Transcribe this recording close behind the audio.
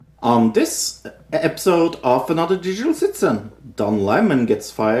On this episode of Another Digital Citizen, Don Lemon gets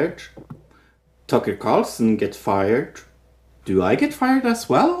fired, Tucker Carlson gets fired. Do I get fired as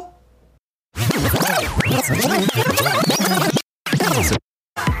well? Another digital citizen.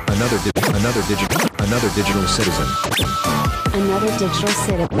 Another digital citizen. Another digital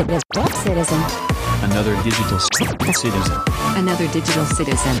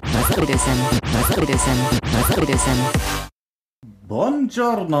citizen. Another digital citizen.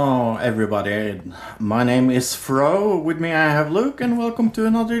 Buongiorno, everybody. My name is Fro. With me I have Luke, and welcome to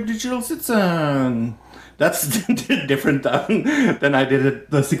Another Digital Citizen. That's different than I did it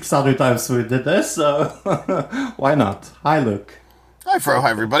the 6 other times we did this, so why not? Hi, Luke. Hi, Fro. Hi,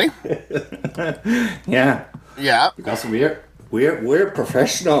 everybody. Yeah. Yeah. Because we're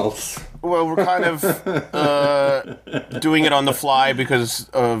professionals. Well, we're kind of doing it on the fly because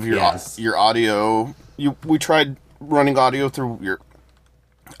of your audio. We tried running audio through your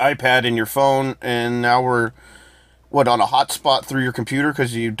iPad and your phone, and now we're on a hotspot through your computer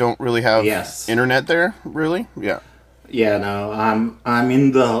because you don't really have internet there, really? Yeah. Yeah, no, I'm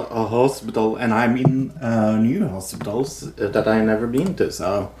in the hospital, and I'm in new hospitals that I never been to,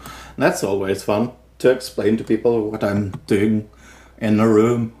 so that's always fun to explain to people what I'm doing in a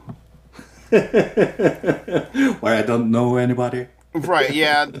room where I don't know anybody. Right,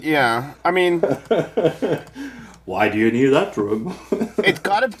 yeah. I mean, why do you need that room? It's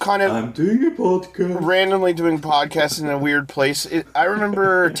got to kind of... I'm doing a podcast. Randomly doing podcasts in a weird place. I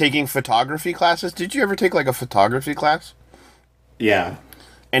remember taking photography classes. Did you ever take, like, a photography class? Yeah.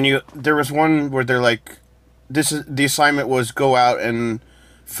 And there was one where they're like... The assignment was go out and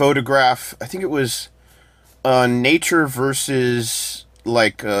photograph... I think it was nature versus,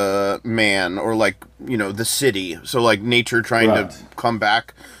 like, man. Or, like, the city. So, like, nature trying to come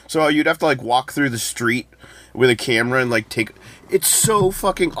back. So you'd have to, like, walk through the street with a camera and, like, take... It's so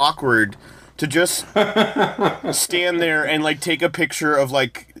fucking awkward to just stand there and, like, take a picture of,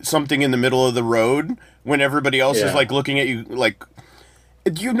 like, something in the middle of the road when everybody else is, like, looking at you, like...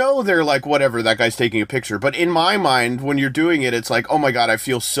 they're like, whatever, that guy's taking a picture. But in my mind, when you're doing it, it's like, oh my god, I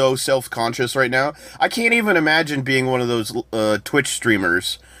feel so self-conscious right now. I can't even imagine being one of those Twitch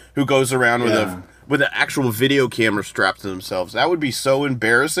streamers who goes around with an actual video camera strapped to themselves. That would be so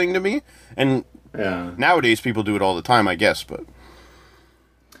embarrassing to me. And nowadays, people do it all the time, I guess, but...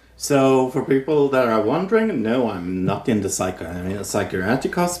 So, for people that are wondering, no, I'm not in I'm in a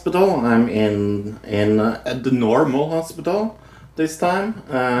psychiatric hospital. I'm in the normal hospital this time.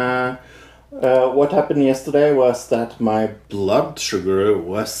 What happened yesterday was that my blood sugar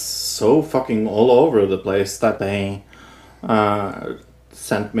was so fucking all over the place that they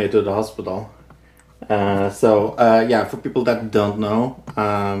sent me to the hospital. For people that don't know,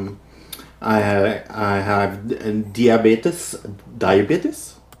 I have diabetes.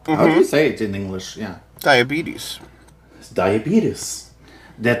 Diabetes? Mm-hmm. How do you say it in English? Yeah. Diabetes. Diabetes.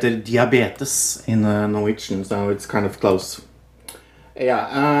 That diabetes in Norwegian, so it's kind of close.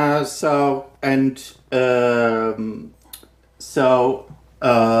 Yeah. It's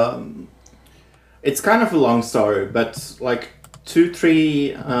kind of a long story, but like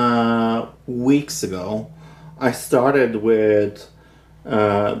 2-3 weeks ago, I started with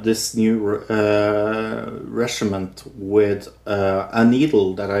this new regimen with a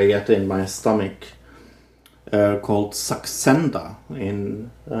needle that I get in my stomach called Saxenda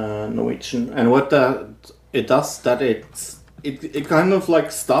in Norwegian. And what it does, that it kind of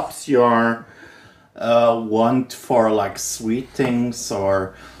like stops your want for like sweet things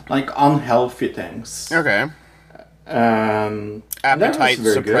or like unhealthy things. Okay. Appetite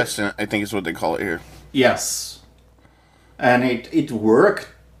suppressant, I think is what they call it here. Yes. And it worked.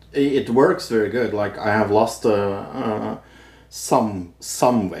 It works very good. Like I have lost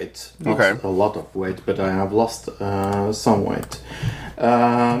some weight, not a lot of weight, but I have lost some weight.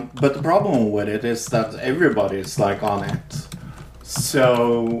 But the problem with it is that everybody is like on it.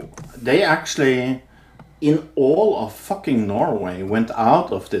 So they actually, in all of fucking Norway, went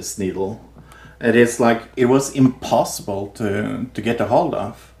out of this needle. It is like it was impossible to get a hold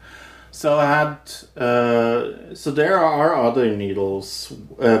of. So I had, so there are other needles,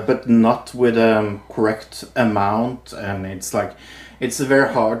 but not with a correct amount, and it's very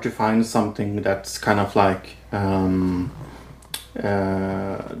hard to find something that's kind of like,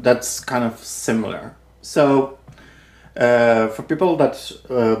 that's kind of similar. So, for people that,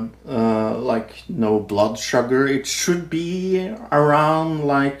 like no blood sugar, it should be around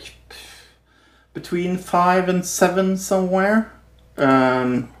like between 5 and 7 somewhere.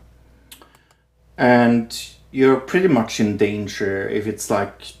 And you're pretty much in danger if it's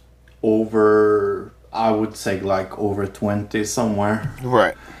like over, I would say like over 20 somewhere.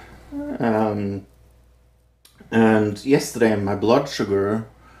 Right. And yesterday my blood sugar,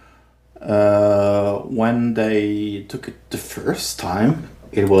 when they took it the first time,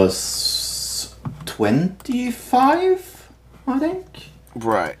 it was 25, I think.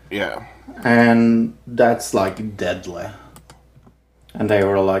 Right, yeah. And that's like deadly. And they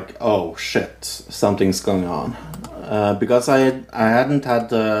were like, "Oh shit, something's going on," because I hadn't had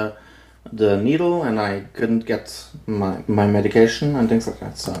the needle and I couldn't get my medication and things like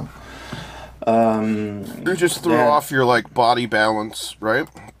that. So You just threw off your like body balance, right?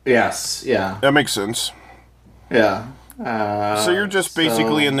 yes, yeah, That makes sense. yeah. So you're just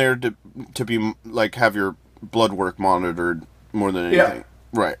basically in there to be like have your blood work monitored more than anything,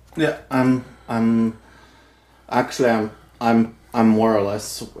 right? Yeah, I'm more or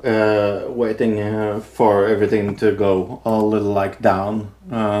less waiting for everything to go a little like down.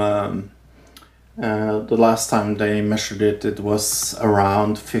 The last time they measured it, it was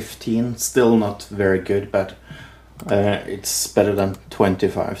around 15. Still not very good, but it's better than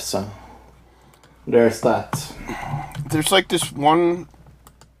 25. So there's that. There's like this one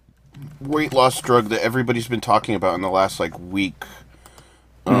weight loss drug that everybody's been talking about in the last like week.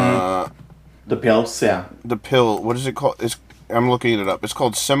 The pills, yeah. The pill, what is it called? I'm looking it up. It's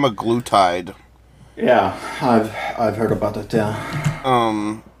called semaglutide. Yeah, I've heard about it. Yeah.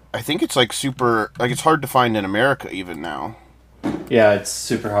 I think it's like super, like it's hard to find in America even now. Yeah, it's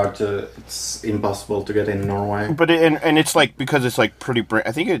super hard to. It's impossible to get in Norway. But and it's like because it's like pretty.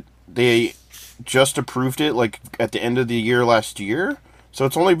 I think they just approved it like at the end of the year last year, so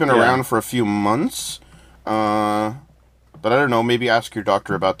it's only been around for a few months. But I don't know. Maybe ask your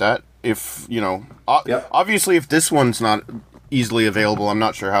doctor about that. If you know, obviously, if this one's not easily available, I'm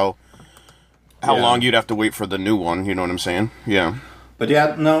not sure how long you'd have to wait for the new one. You know what I'm saying? Yeah. But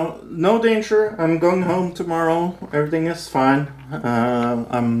yeah, no danger. I'm going home tomorrow. Everything is fine.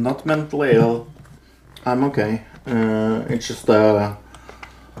 I'm not mentally ill. I'm okay. It's just they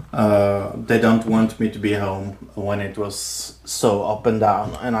don't want me to be home when it was so up and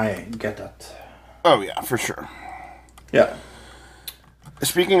down, and I get that. Oh yeah, for sure. Yeah.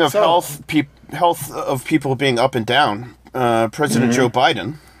 Speaking of health of people being up and down, President Joe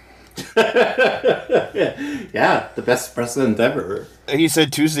Biden. Yeah, the best president ever. He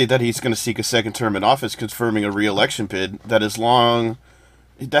said Tuesday that he's going to seek a second term in office, confirming a re-election bid that he has long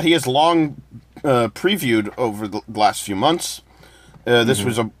previewed over the last few months. This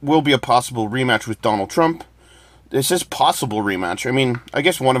will be a possible rematch with Donald Trump. This is possible rematch. I mean, I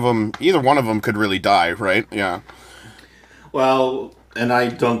guess either one of them could really die, right? Yeah. Well, and I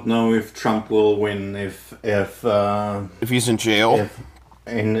don't know if Trump will win if he's in jail.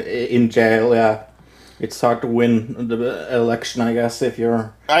 In jail, yeah. It's hard to win the election, I guess, if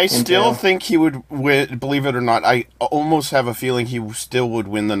you're. I still think he would win. Believe it or not, I almost have a feeling he still would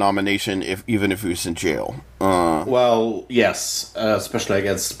win the nomination even if he was in jail. Well, yes, especially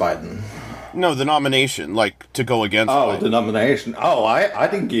against Biden. No, the nomination, like to go against. Oh, Biden. the nomination. Oh, I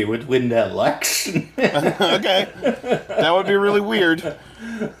think he would win the election. Okay, that would be really weird.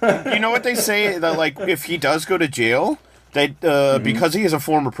 You know what they say that like if he does go to jail. That because he is a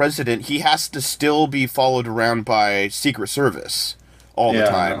former president, he has to still be followed around by Secret Service all the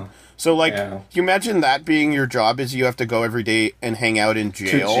time. So, like, you imagine that being your job is you have to go every day and hang out in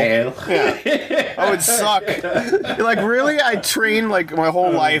jail. To jail. Yeah. That would suck. You're like, really? I trained, like, my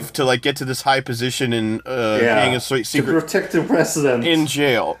whole life to, like, get to this high position in being a secret... To protect the president. In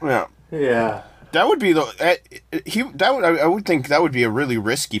jail. Yeah. Yeah. That would be I would think that would be a really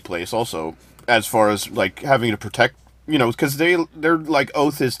risky place also, as far as, like, having to protect... You know, because their like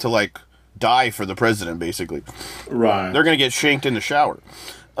oath is to like die for the president, basically. Right. They're gonna get shanked in the shower.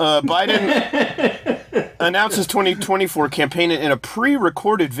 Biden announced his 2024 campaign in a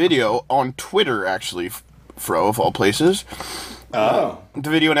pre-recorded video on Twitter, actually, Fro of all places. Oh.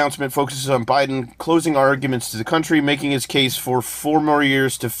 The video announcement focuses on Biden closing arguments to the country, making his case for 4 more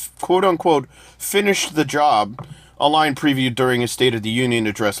years to quote unquote finish the job. A line previewed during his State of the Union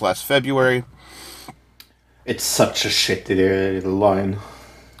address last February. It's such a shitty line.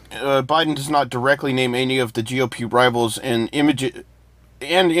 Biden does not directly name any of the GOP rivals, and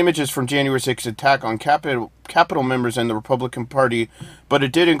images from January 6th attack on Capitol members and the Republican Party, but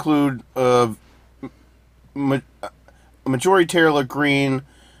it did include Majority Taylor Greene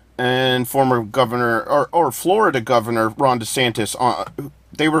and former governor or Florida Governor Ron DeSantis.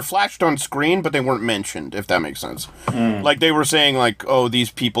 They were flashed on screen, but they weren't mentioned, if that makes sense. Like they were saying, like, "Oh,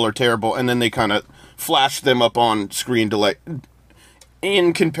 these people are terrible," and then they kind of flashed them up on screen to like.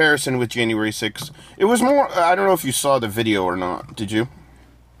 In comparison with January 6th, it was more. I don't know if you saw the video or not. Did you?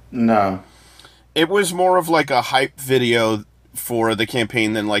 No. It was more of like a hype video for the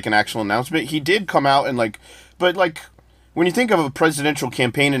campaign than like an actual announcement. He did come out and but when you think of a presidential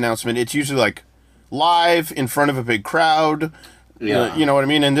campaign announcement, it's usually like live in front of a big crowd. Yeah. You know what I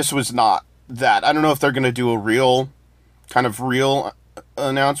mean? And this was not that. I don't know if they're going to do a real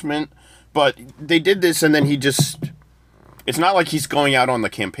announcement, but they did this and then it's not like he's going out on the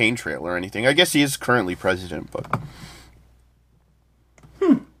campaign trail or anything. I guess he is currently president, but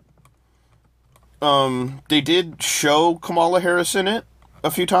they did show Kamala Harris in it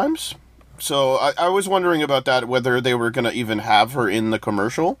a few times. So I was wondering about that, whether they were going to even have her in the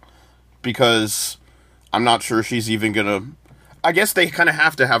commercial, because I'm not sure she's even going to... I guess they kind of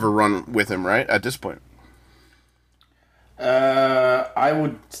have to have her run with him, right, at this point? I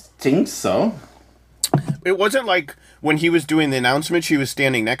would think so. It wasn't like when he was doing the announcement, she was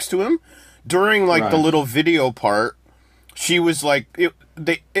standing next to him. During, the little video part, she was,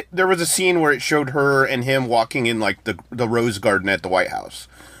 there was a scene where it showed her and him walking in, the rose garden at the White House.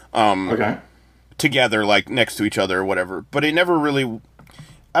 Okay. Together, next to each other or whatever. But it never really...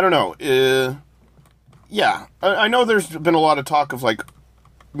 I don't know. Yeah. I know there's been a lot of talk of,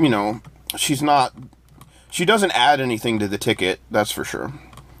 she's not... She doesn't add anything to the ticket, that's for sure.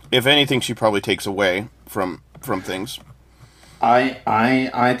 If anything, she probably takes away from things.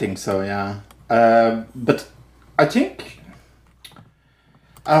 I think so, yeah. But I think...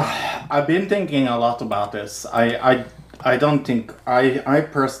 I've been thinking a lot about this. I don't think... I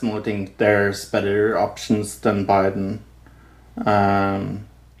personally think there's better options than Biden. And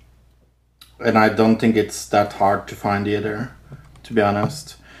I don't think it's that hard to find either, to be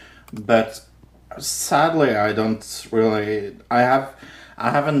honest. But sadly, I don't really... I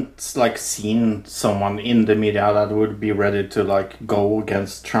haven't seen someone in the media that would be ready to go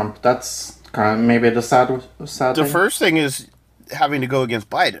against Trump. That's kind of maybe the sad The thing. first thing is having to go against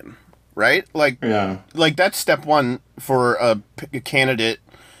Biden, right? Yeah. That's step one for a candidate,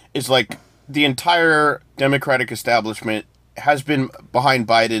 is the entire Democratic establishment has been behind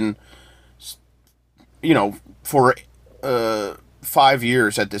Biden, for 5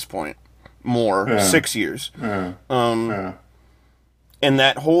 years at this point. More, 6 years. Yeah. And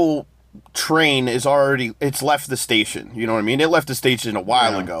that whole train is it's left the station. You know what I mean? It left the station a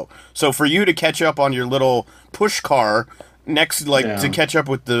while ago. So for you to catch up on your little push car next, to catch up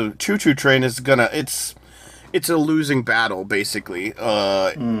with the choo-choo train is it's a losing battle, basically.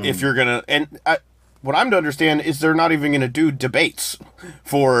 If you're gonna, what I'm to understand is they're not even gonna do debates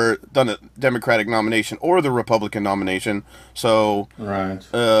for the Democratic nomination or the Republican nomination. So right.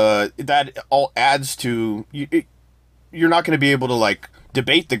 That all adds to you're not going to be able to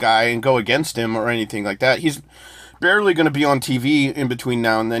debate the guy and go against him or anything like that. He's barely going to be on TV in between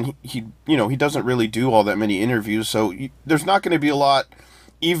now and then. He doesn't really do all that many interviews, so there's not going to be a lot.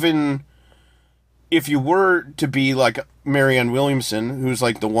 Even if you were to be like Marianne Williamson, who's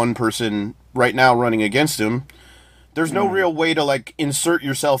the one person right now running against him, there's no real way to insert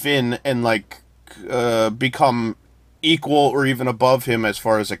yourself in and become equal or even above him as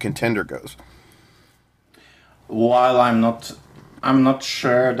far as a contender goes. While I'm not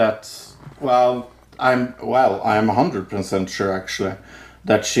sure that. I'm 100% sure actually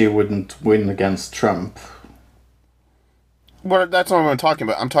that she wouldn't win against Trump. Well, that's not what I'm talking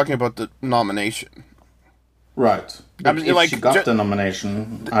about. I'm talking about the nomination. Right. But if she got ju- the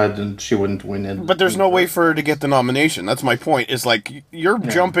nomination, she wouldn't win it. But there's no way for her to get the nomination. That's my point. Is you're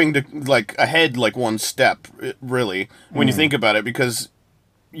jumping to ahead one step, really, when you think about it, because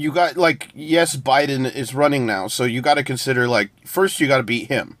you got yes, Biden is running now, so you got to consider first you got to beat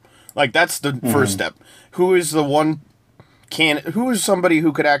him. That's the first step. Who is the one who is somebody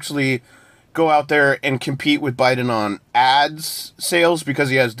who could actually go out there and compete with Biden on ads sales, because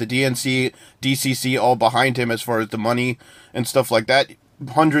he has the DNC, DCC all behind him as far as the money and stuff like that.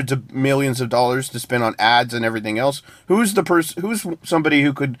 Hundreds of millions of dollars to spend on ads and everything else. Who's somebody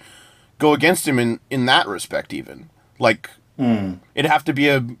who could go against him in that respect even? It'd have to be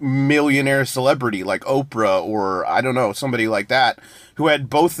a millionaire celebrity like Oprah or, I don't know, somebody like that, who had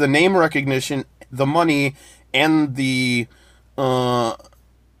both the name recognition, the money, and the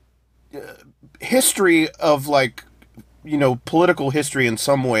history of political history in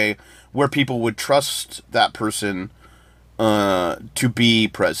some way where people would trust that person to be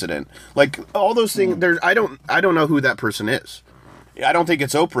president. All those things, I don't know who that person is. I don't think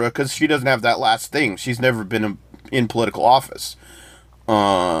it's Oprah, because she doesn't have that last thing. She's never been in political office.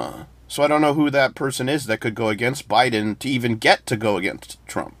 So I don't know who that person is that could go against Biden to even get to go against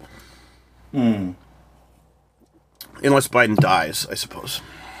Trump. Unless Biden dies, I suppose.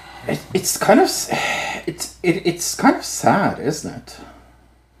 It's kind of sad, isn't it?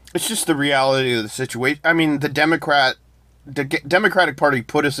 It's just the reality of the situation. I mean, the Democrat Democratic Party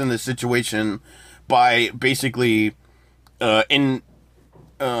put us in this situation by basically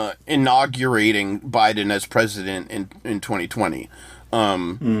inaugurating Biden as president in 2020,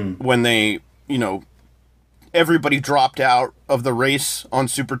 when they, everybody dropped out of the race on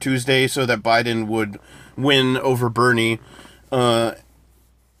Super Tuesday so that Biden would win over Bernie.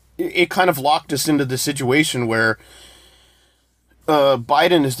 It kind of locked us into the situation where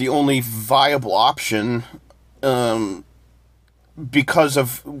Biden is the only viable option because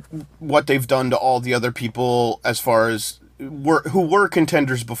of what they've done to all the other people as far as who were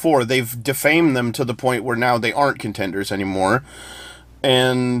contenders before. They've defamed them to the point where now they aren't contenders anymore.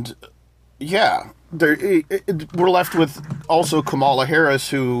 And, yeah, we're left with also Kamala Harris,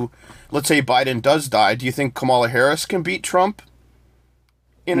 who, let's say Biden does die. Do you think Kamala Harris can beat Trump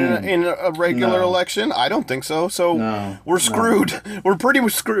in a regular election? I don't think so. So we're screwed. No. We're pretty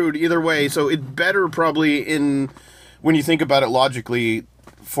much screwed either way. So it better probably, when you think about it logically,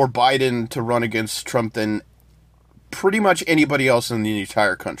 for Biden to run against Trump than pretty much anybody else in the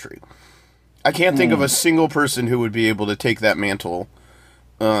entire country. I can't think of a single person who would be able to take that mantle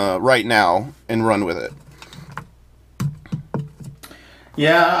right now and run with it.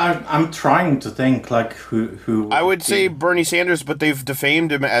 Yeah, I'm trying to think like who I would say Bernie Sanders, but they've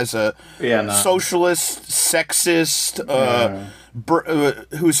defamed him as a socialist, sexist,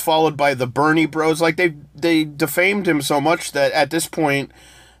 who's followed by the Bernie Bros. Like they defamed him so much that at this point,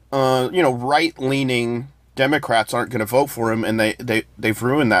 right leaning Democrats aren't going to vote for him, and they've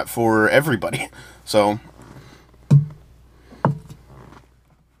ruined that for everybody. So.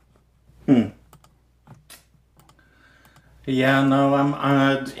 Yeah,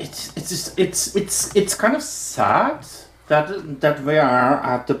 no, it's kind of sad that we are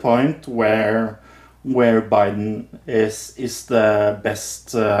at the point where Biden is the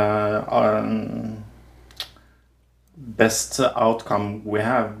best outcome we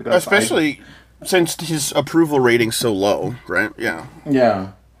have, because especially since his approval rating's so low, right? Yeah.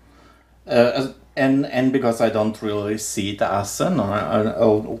 Yeah. And because I don't really see it as an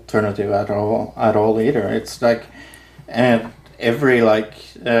alternative at all either. It's like every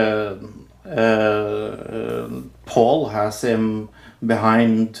poll has him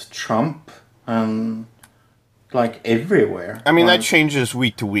behind Trump and everywhere. I mean, that changes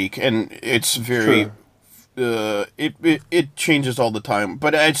week to week, and it's very it changes all the time.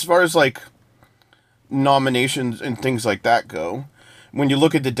 But as far as nominations and things like that go, when you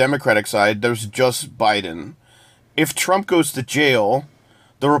look at the Democratic side, there's just Biden. If Trump goes to jail,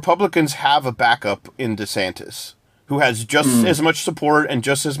 the Republicans have a backup in DeSantis, who has just as much support and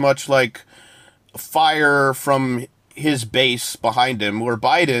just as much fire from his base behind him. Where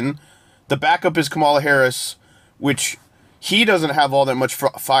Biden, the backup is Kamala Harris, which he doesn't have all that much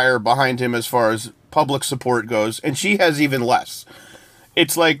fire behind him as far as public support goes, and she has even less.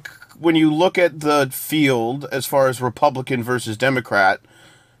 It's like when you look at the field as far as Republican versus Democrat,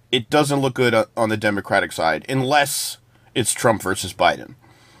 it doesn't look good on the Democratic side unless it's Trump versus Biden.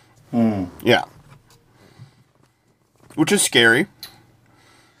 Yeah. Which is scary.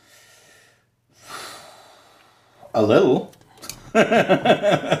 A little.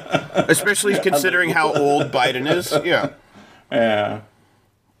 Especially considering how old Biden is. Yeah. Yeah.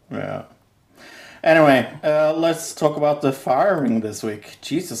 Yeah. Anyway, let's talk about the firing this week.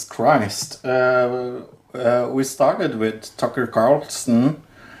 Jesus Christ. We started with Tucker Carlson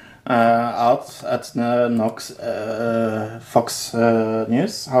out at Fox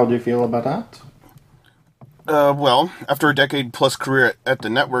News. How do you feel about that? Well, after a decade-plus career at the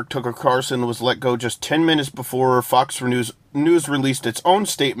network, Tucker Carlson was let go just 10 minutes before Fox News released its own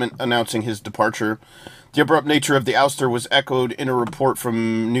statement announcing his departure. The abrupt nature of the ouster was echoed in a report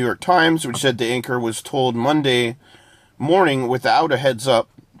from New York Times, which said the anchor was told Monday morning without a heads-up.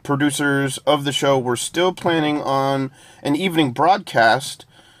 Producers of the show were still planning on an evening broadcast.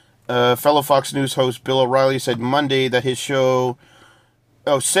 Fellow Fox News host Bill O'Reilly said Monday that his show...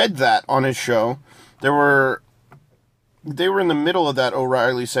 said that on his show. They were in the middle of that,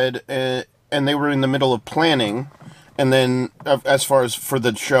 O'Reilly said, and they were in the middle of planning, and then, as far as for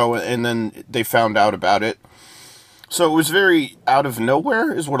the show, and then they found out about it. So it was very out of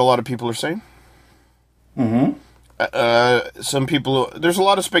nowhere, is what a lot of people are saying. Mm-hmm. Some people, there's a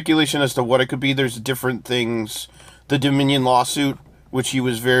lot of speculation as to what it could be. There's different things. The Dominion lawsuit, which he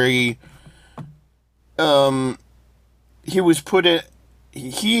was very,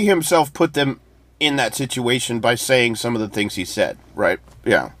 he himself put them in that situation by saying some of the things he said, right?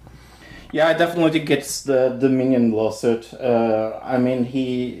 Yeah. Yeah, I definitely think it's the Dominion lawsuit. I mean,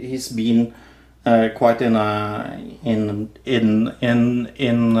 he's been quite in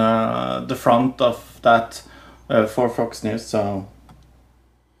the front of that for Fox News. So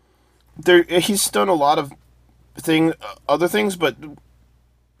he's done a lot of other things, but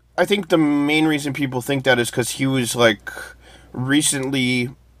I think the main reason people think that is because he was like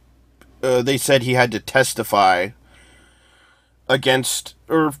recently. They said he had to testify against,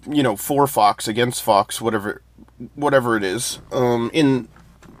 or for Fox, against Fox, whatever it is, in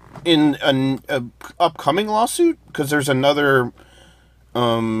an upcoming lawsuit, because there's another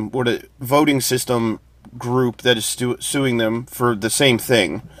voting system group that is suing them for the same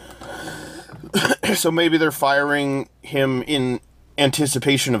thing. So maybe they're firing him in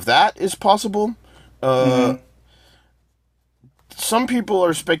anticipation of that is possible. Some people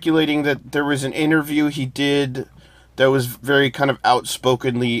are speculating that there was an interview he did that was very kind of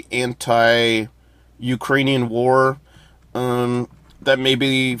outspokenly anti-Ukrainian war, that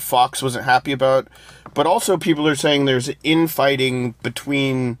maybe Fox wasn't happy about. But also people are saying there's infighting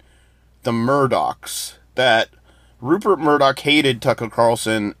between the Murdochs, that Rupert Murdoch hated Tucker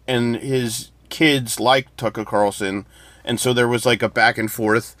Carlson and his kids liked Tucker Carlson, and so there was like a back and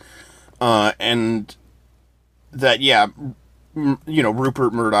forth, and that,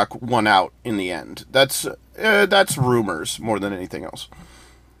 Rupert Murdoch won out in the end. That's rumors more than anything else.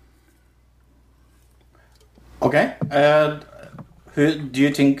 Okay. Who do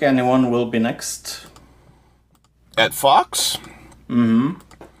you think anyone will be next? At Fox? Mm-hmm.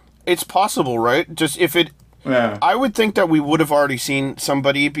 It's possible, right? Just if it... Yeah. I would think that we would have already seen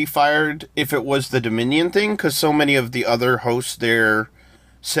somebody be fired if it was the Dominion thing, because so many of the other hosts there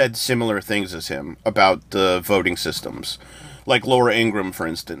said similar things as him about the voting systems. Like Laura Ingraham, for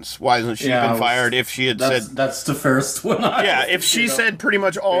instance. Why hasn't she been fired if she had said... That's the first one. If she said pretty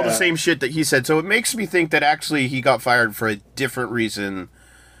much all the same shit that he said. So it makes me think that actually he got fired for a different reason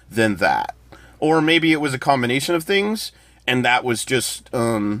than that. Or maybe it was a combination of things, and that was just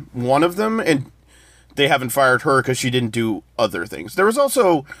one of them, and they haven't fired her because she didn't do other things. There was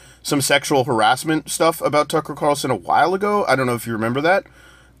also some sexual harassment stuff about Tucker Carlson a while ago. I don't know if you remember that.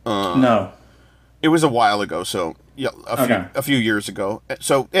 No. It was a while ago, so... Yeah, a few years ago.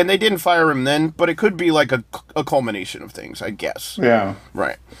 So, and they didn't fire him then, but it could be like a culmination of things, I guess. Yeah.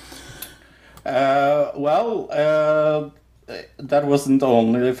 Right. That wasn't the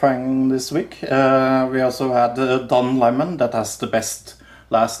only thing this week. We also had Don Lemon, that has the best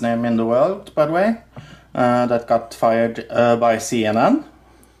last name in the world, by the way, that got fired by CNN.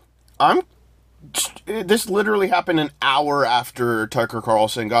 This literally happened an hour after Tucker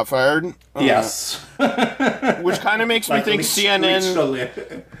Carlson got fired. Yes. Which kind of makes me think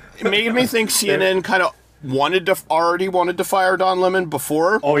CNN... It made me think CNN kind of already wanted to fire Don Lemon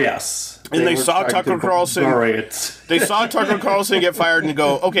before. Oh, yes. And they saw Tucker Carlson... They saw Tucker Carlson get fired and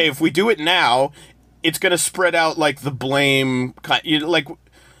go, okay, if we do it now, it's going to spread out like the blame... Like,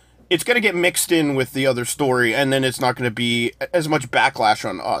 it's going to get mixed in with the other story, and then it's not going to be as much backlash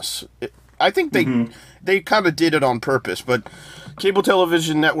on us. I think they kind of did it on purpose, but cable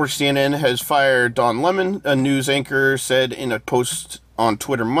television network CNN has fired Don Lemon. A news anchor said in a post on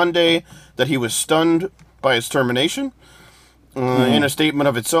Twitter Monday that he was stunned by his termination. In a statement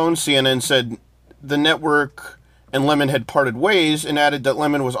of its own, CNN said the network and Lemon had parted ways, and added that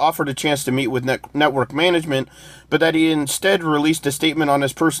Lemon was offered a chance to meet with network management, but that he instead released a statement on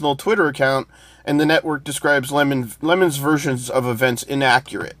his personal Twitter account, and the network describes Lemon's versions of events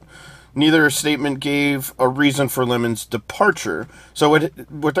inaccurate. Neither statement gave a reason for Lemon's departure. So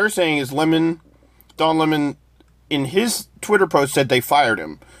what they're saying is Don Lemon, in his Twitter post, said they fired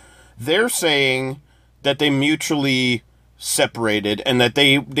him. They're saying that they mutually separated, and that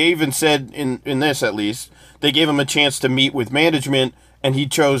they even said, in this at least, they gave him a chance to meet with management, and he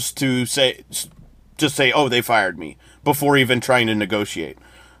chose to say, oh, they fired me, before even trying to negotiate.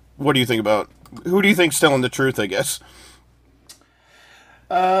 What do you think about... Who do you think's telling the truth, I guess?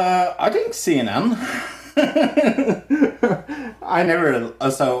 I think CNN.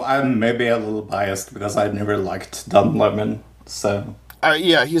 I'm maybe a little biased because I never liked Don Lemon, so...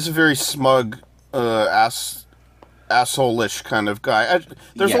 Yeah, he's a very smug, asshole-ish kind of guy.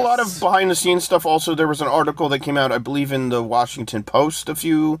 There's a lot of behind-the-scenes stuff also. There was an article that came out, I believe, in the Washington Post a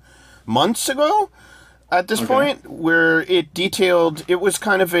few months ago, at this point, where it detailed... It was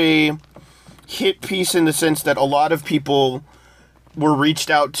kind of a hit piece in the sense that a lot of people were reached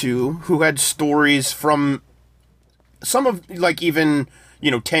out to who had stories from some of, like, even,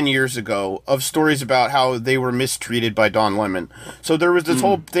 10 years ago, of stories about how they were mistreated by Don Lemon. So there was this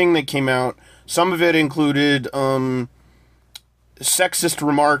whole thing that came out. Some of it included sexist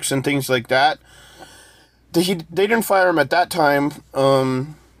remarks and things like that. They didn't fire him at that time.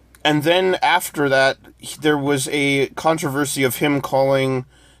 And then after that, there was a controversy of him calling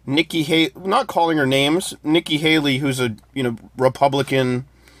Nikki Haley, not calling her names, Nikki Haley, who's a Republican,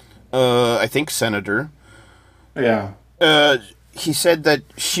 I think senator. Yeah. He said that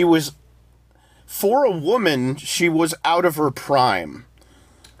she was, for a woman, she was out of her prime.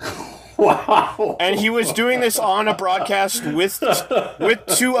 Wow. And he was doing this on a broadcast with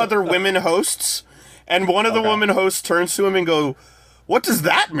two other women hosts, and one of the women hosts turns to him and go, "What does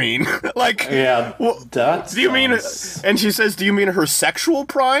that mean?" Like, yeah, do you mean? And she says, "Do you mean her sexual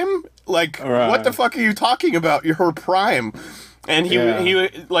prime? Like, what the fuck are you talking about? Her prime?" And he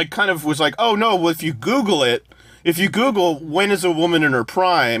like kind of was like, "Oh no, well if you Google when is a woman in her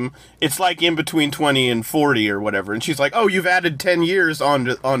prime, it's like in between 20 and 40 or whatever." And she's like, "Oh, you've added 10 years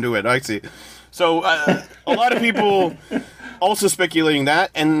onto it. I see." So a lot of people also speculating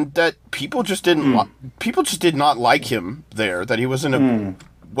that, and that people just did not like him there. That he wasn't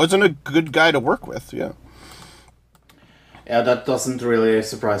a good guy to work with. Yeah. Yeah, that doesn't really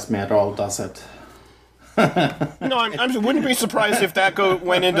surprise me at all, does it? No, I wouldn't be surprised if that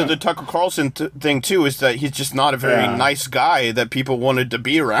went into the Tucker Carlson thing too. Is that he's just not a very nice guy that people wanted to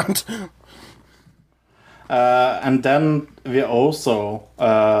be around. And then we also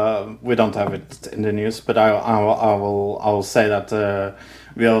we don't have it in the news, but I will say that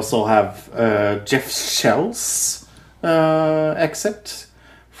we also have Jeff Shell's exit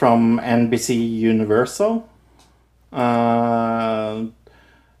from NBC Universal.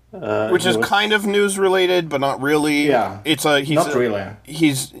 Which is kind of news related, but not really. Yeah, not really.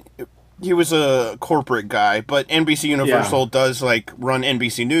 He was a corporate guy, but NBC Universal does like run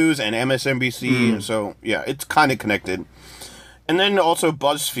NBC News and MSNBC, so yeah, it's kind of connected. And then also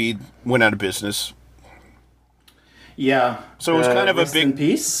BuzzFeed went out of business. Yeah, so it was kind of a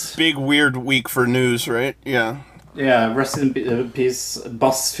big weird week for news, right? Yeah. Yeah, rest in peace,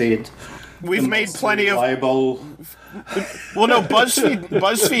 BuzzFeed. We've made plenty reliable... Well, no,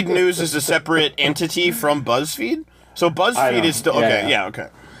 BuzzFeed News is a separate entity from BuzzFeed. So BuzzFeed is still... Okay, okay.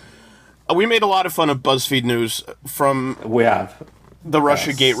 We made a lot of fun of BuzzFeed News from... We have. The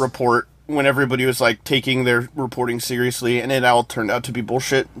Russiagate report, when everybody was, like, taking their reporting seriously, and it all turned out to be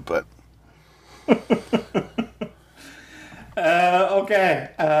bullshit, but... Okay.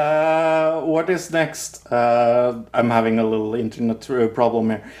 What is next? I'm having a little internet problem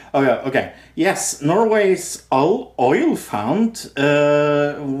here. Okay. Yes, Norway's oil fund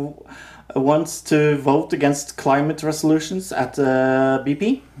wants to vote against climate resolutions at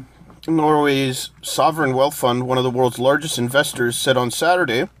BP. Norway's sovereign wealth fund, one of the world's largest investors, said on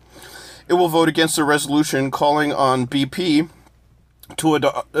Saturday it will vote against a resolution calling on BP to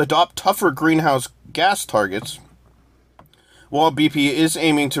adopt tougher greenhouse gas targets. While BP is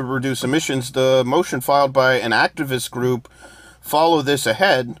aiming to reduce emissions, the motion filed by an activist group, Follow This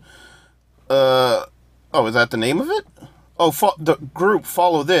Ahead... is that the name of it? The group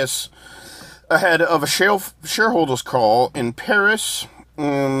Follow This Ahead of a shareholders' call in Paris.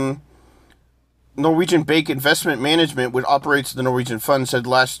 Norwegian Bank Investment Management, which operates the Norwegian fund, said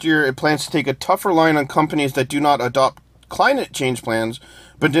last year it plans to take a tougher line on companies that do not adopt climate change plans,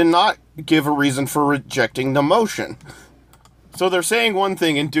 but did not give a reason for rejecting the motion. So they're saying one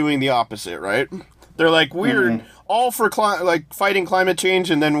thing and doing the opposite, right? They're like, we're all for fighting climate change,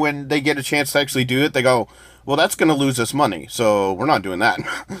 and then when they get a chance to actually do it, they go, well, that's going to lose us money, so we're not doing that.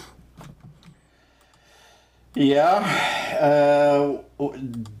 Yeah.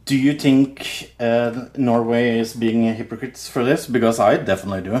 Do you think Norway is being a hypocrite for this? Because I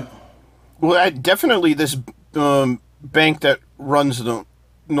definitely do. Well, definitely this bank that runs the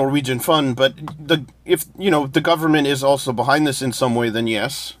Norwegian fund, but if the government is also behind this in some way, then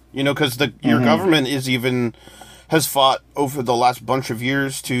yes, because your government has fought over the last bunch of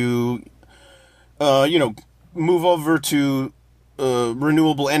years to move over to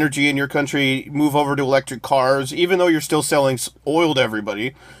renewable energy in your country, move over to electric cars, even though you're still selling oil to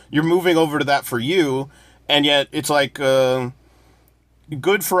everybody, you're moving over to that for you, and yet it's like good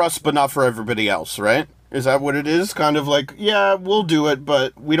for us but not for everybody else, right? Is that what it is? Kind of like, yeah, we'll do it,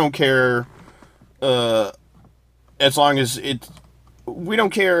 but we don't care as long as we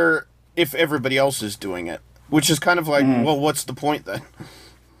don't care if everybody else is doing it. Which is kind of like, well, what's the point then?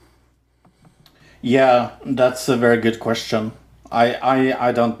 Yeah, that's a very good question.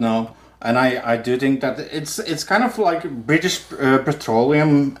 I don't know. And I do think that it's kind of like British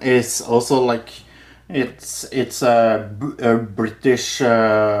Petroleum is also like... It's a British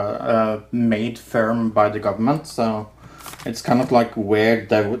made firm by the government, so it's kind of like weird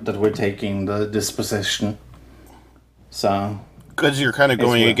that we're taking this position. So because you're kind of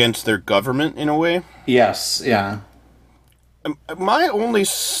going against their government in a way. Yes, yeah. My only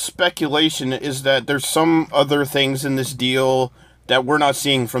speculation is that there's some other things in this deal that we're not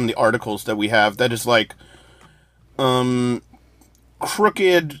seeing from the articles that we have, that is like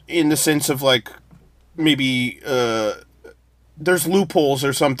crooked in the sense of like maybe there's loopholes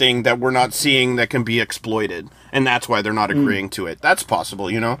or something that we're not seeing that can be exploited, and that's why they're not agreeing to it. That's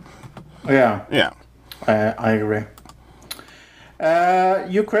possible, you know? Yeah. Yeah. I agree.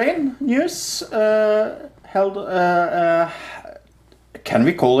 Ukraine news held. Can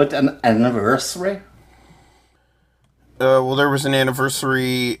we call it an anniversary? Well, there was an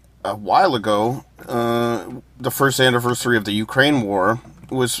anniversary a while ago. The first anniversary of the Ukraine war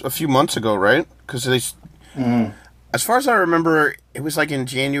was a few months ago, right? Because they, as far as I remember, it was like in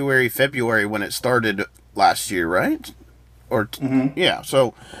January, February when it started last year, right? Or yeah.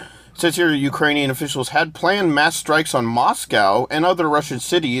 So it says here, Ukrainian officials had planned mass strikes on Moscow and other Russian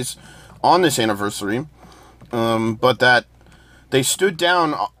cities on this anniversary, but that they stood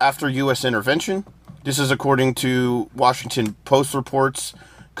down after U.S. intervention. This is according to Washington Post reports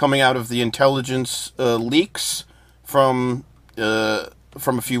coming out of the intelligence leaks from a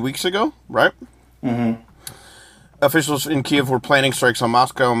few weeks ago, right? Officials in Kiev were planning strikes on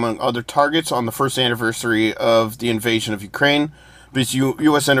Moscow, among other targets, on the first anniversary of the invasion of Ukraine. But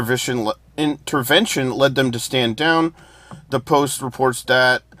U.S. intervention led them to stand down. The Post reports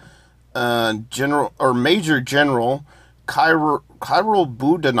that Major General Kirill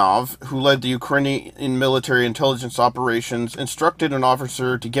Budanov, who led the Ukrainian military intelligence operations, instructed an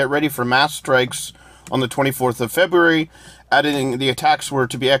officer to get ready for mass strikes on the 24th of February, adding the attacks were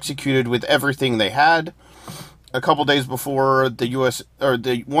to be executed with everything they had. A couple days before the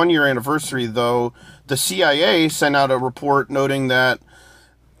the one-year anniversary, though, the CIA sent out a report noting that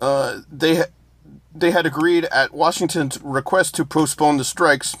they had agreed at Washington's request to postpone the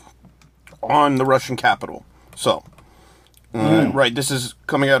strikes on the Russian capital. So, right, this is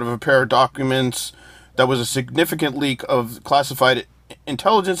coming out of a pair of documents that was a significant leak of classified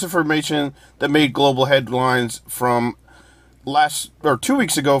intelligence information that made global headlines from 2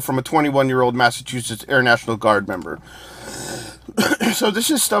 weeks ago from a 21-year-old Massachusetts Air National Guard member. So this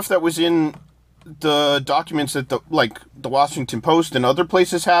is stuff that was in the documents that the Washington Post and other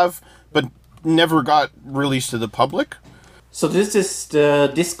places have, but never got released to the public. So this is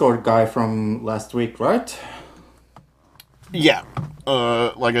the Discord guy from last week, right? Yeah.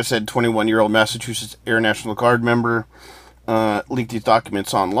 Like I said, 21-year-old Massachusetts Air National Guard member leaked these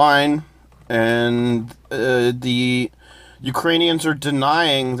documents online, and the Ukrainians are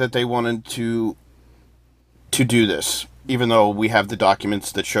denying that they wanted to do this, even though we have the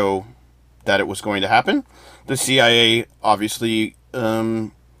documents that show that it was going to happen. The CIA obviously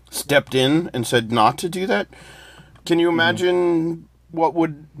stepped in and said not to do that. Can you imagine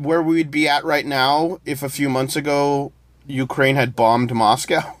where we'd be at right now if a few months ago Ukraine had bombed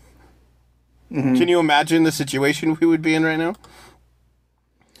Moscow? Can you imagine the situation we would be in right now?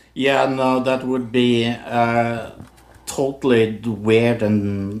 Yeah, no, that would be totally weird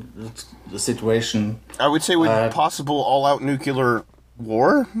and the situation. I would say with possible all-out nuclear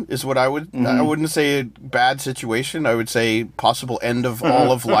war is what I would. I wouldn't say a bad situation. I would say possible end of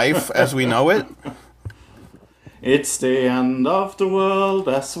all of life as we know it. It's the end of the world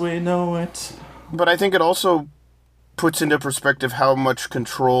as we know it. But I think it also puts into perspective how much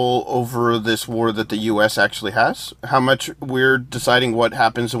control over this war that the U.S. actually has. How much we're deciding what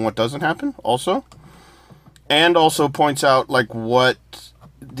happens and what doesn't happen also. And also points out what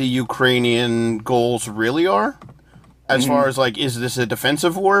the Ukrainian goals really are. As far as is this a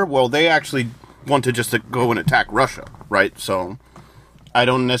defensive war? Well, they actually want to just go and attack Russia, right? So I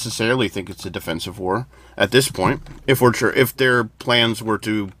don't necessarily think it's a defensive war at this point. If their plans were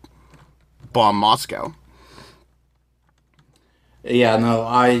to bomb Moscow. Yeah, no,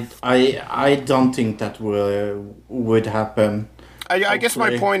 I don't think that would happen. I guess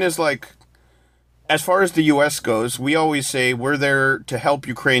my point is as far as the U.S. goes, we always say we're there to help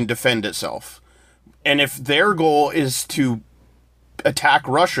Ukraine defend itself. And if their goal is to attack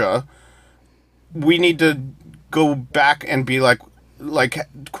Russia, we need to go back and be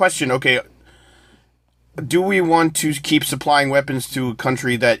question, okay, do we want to keep supplying weapons to a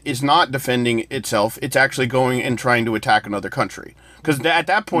country that is not defending itself? It's actually going and trying to attack another country. Because at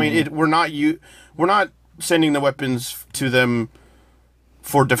that point, we're not sending the weapons to them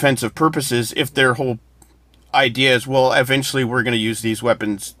for defensive purposes if their whole idea is, well, eventually we're going to use these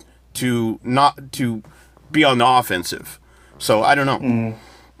weapons to be on the offensive. So I don't know.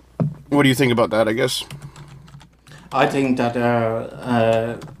 What do you think about that, I guess? I think that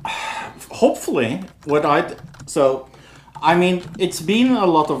hopefully it's been a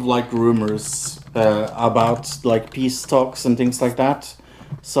lot of rumors about peace talks and things like that,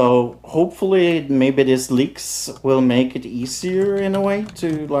 So hopefully, maybe these leaks will make it easier in a way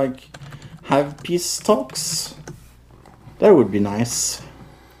to like have peace talks. That would be nice.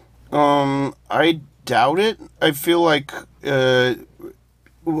 I doubt it. I feel like,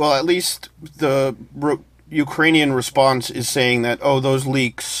 well, at least the Ukrainian response is saying that, oh, those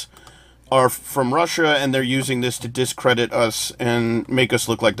leaks are from Russia and they're using this to discredit us and make us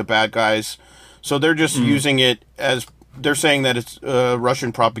look like the bad guys. So they're just using it as, they're saying that it's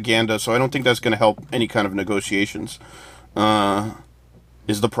Russian propaganda, so I don't think that's going to help any kind of negotiations,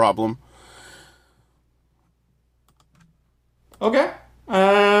 is the problem. Okay.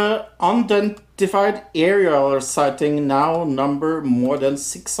 Unidentified aerial sighting now number more than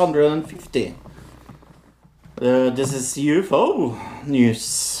 650. This is UFO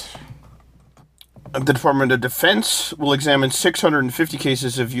news. The Department of Defense will examine 650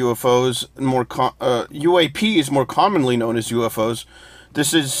 cases of UFOs, UAPs, more commonly known as UFOs.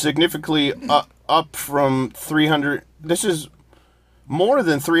 This is significantly up from 300. This is more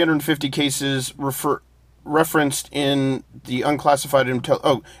than 350 cases referenced in the unclassified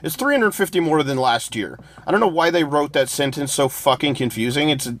intel. It's 350 more than last year. I don't know why they wrote that sentence so fucking confusing.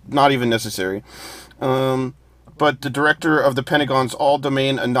 It's not even necessary. But the director of the Pentagon's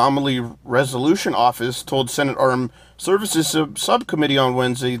All-Domain Anomaly Resolution Office told Senate Armed Services Subcommittee on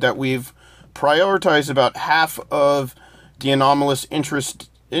Wednesday that we've prioritized about half of the anomalous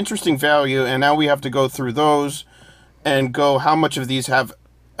interesting value, and now we have to go through those and go, how much of these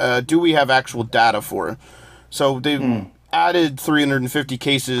do we have actual data for? So they've added 350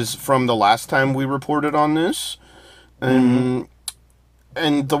 cases from the last time we reported on this. And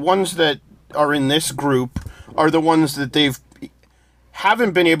the ones that are in this group are the ones that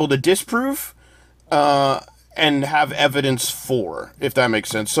haven't been able to disprove and have evidence for, if that makes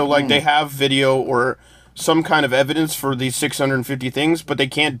sense. So, like, they have video or some kind of evidence for these 650 things, but they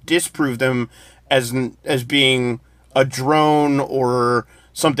can't disprove them as being a drone or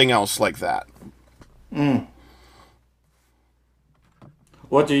something else like that.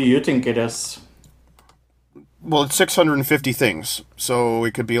 What do you think it is? Well, it's 650 things, so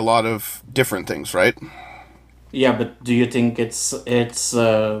it could be a lot of different things, right? Yeah, but do you think it's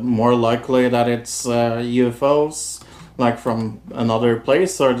more likely that it's UFOs, like from another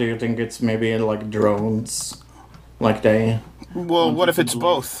place, or do you think it's maybe like drones, like they? Well, what if it's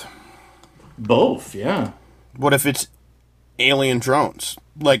both? Both, yeah. What if it's alien drones?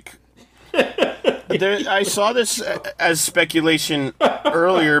 Like, I saw this as speculation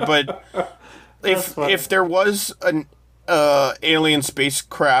earlier, but if there was an alien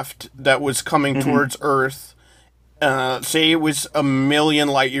spacecraft that was coming towards Earth, say it was 1 million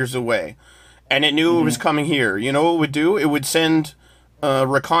light years away, and it knew it was coming here, you know what it would do? It would send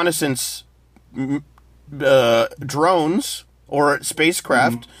reconnaissance drones or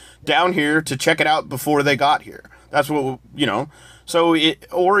spacecraft down here to check it out before they got here. That's what, you know. So,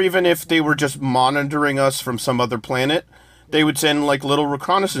 or even if they were just monitoring us from some other planet, they would send like little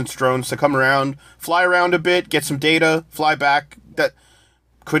reconnaissance drones to come around, fly around a bit, get some data, fly back. That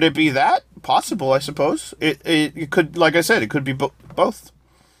could it be that? Possible, I suppose. It could, like I said, it could be both.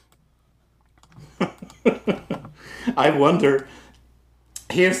 I wonder.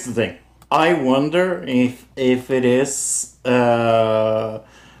 Here's the thing. I wonder if it is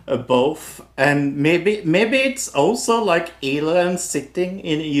both, and maybe it's also like aliens sitting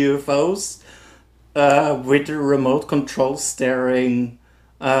in UFOs with the remote control steering,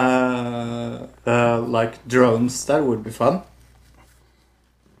 like drones. That would be fun.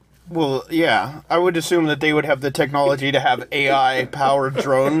 Well, yeah, I would assume that they would have the technology to have AI-powered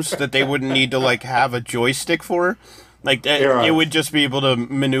drones that they wouldn't need to, like, have a joystick for. Like, it would just be able to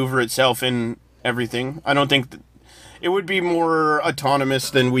maneuver itself in everything. I don't think... it would be more autonomous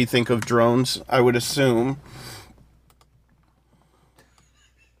than we think of drones, I would assume.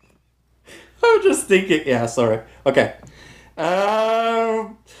 I'm just thinking... Yeah, sorry. Okay.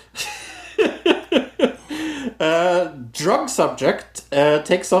 Drug subject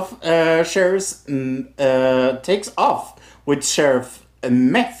takes off with sheriff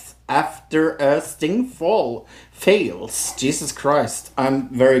meth after a sting fall fails. Jesus Christ, I'm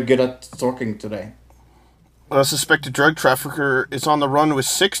very good at talking today. A suspected drug trafficker is on the run with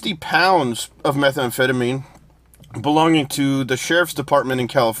 60 pounds of methamphetamine belonging to the sheriff's department in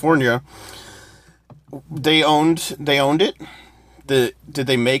California. They owned it. Did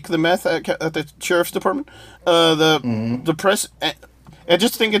they make the meth at the sheriff's department? The press. I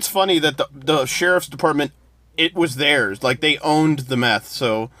just think it's funny that the sheriff's department, it was theirs. Like, they owned the meth,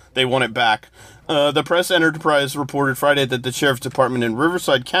 so they want it back. The Press Enterprise reported Friday that the sheriff's department in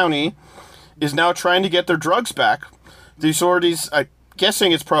Riverside County is now trying to get their drugs back. The authorities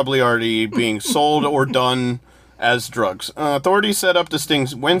guessing it's probably already being sold or done as drugs. Authorities set up the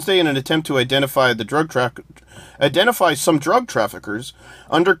stings Wednesday in an attempt to identify some drug traffickers.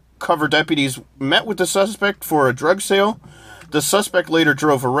 Undercover deputies met with the suspect for a drug sale. The suspect later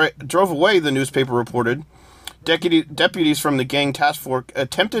drove away, the newspaper reported. Deputies from the gang task force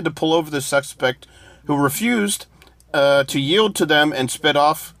attempted to pull over the suspect, who refused to yield to them and sped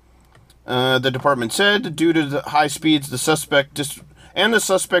off. The department said, due to the high speeds, the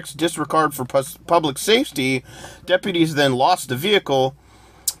suspect's disregard for public safety, deputies then lost the vehicle.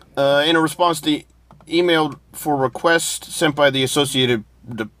 In a response to email for request sent by the Associated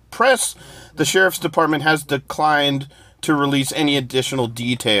Press, the sheriff's department has declined to release any additional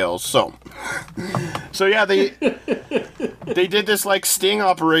details. So yeah, they did this like sting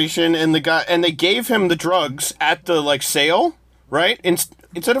operation, and they gave him the drugs at the like sale, right?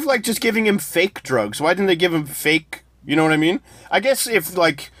 Instead of like just giving him fake drugs, why didn't they give him fake? You know what I mean? I guess if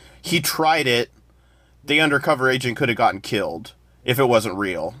like he tried it, the undercover agent could have gotten killed if it wasn't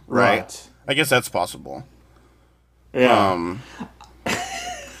real, right? I guess that's possible. Yeah.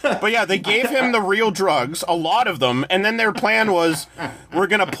 But yeah, they gave him the real drugs, a lot of them, and then their plan was, we're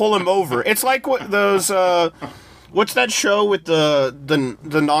gonna pull him over. It's like what those, what's that show with the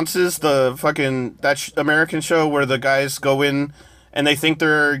nonces, the fucking, American show where the guys go in and they think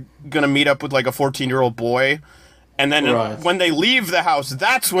they're gonna meet up with like a 14-year-old boy, and then when they leave the house,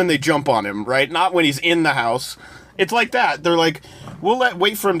 that's when they jump on him, right? Not when he's in the house. It's like that. They're like, we'll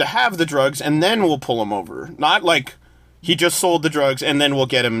wait for him to have the drugs, and then we'll pull him over. Not like, he just sold the drugs, and then we'll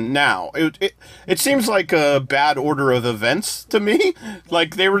get him now. It seems like a bad order of events to me.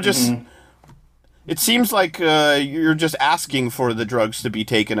 Like, they were just... Mm-hmm. It seems like you're just asking for the drugs to be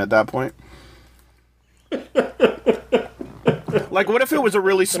taken at that point. Like, what if it was a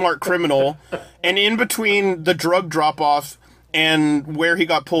really smart criminal, and in between the drug drop-off and where he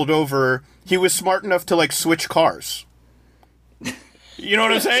got pulled over, he was smart enough to, like, switch cars? You know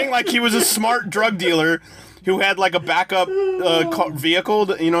what I'm saying? Like, he was a smart drug dealer who had, like, a backup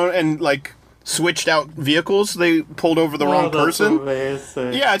vehicle, you know, and, like, switched out vehicles. They pulled over the wrong person.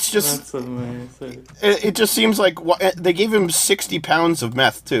 Amazing. Yeah, it's just... That's amazing. It just seems like... They gave him 60 pounds of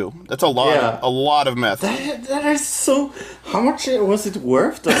meth, too. That's a lot. Yeah. A lot of meth. That is so... How much was it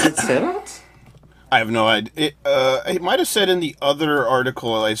worth? Does it say that? I have no idea. It might have said in the other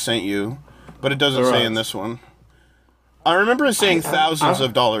article I sent you, but it doesn't say in this one. I remember it saying thousands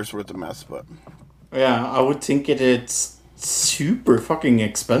of dollars worth of meth, but... Yeah, I would think it's super fucking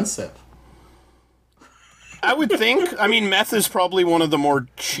expensive. I would think. I mean, meth is probably one of the more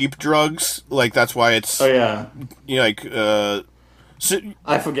cheap drugs. Like, that's why it's... Oh, yeah. You know, like,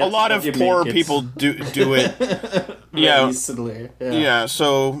 I forget. A lot of poor people do it. Yeah. Easily. Yeah,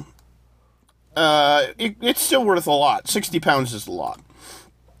 so... it's still worth a lot. 60 pounds is a lot.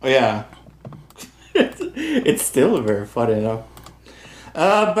 Oh, yeah. It's still very funny, though.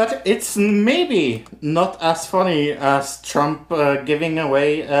 But it's maybe not as funny as Trump giving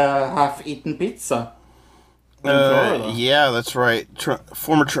away half-eaten pizza. Yeah, that's right.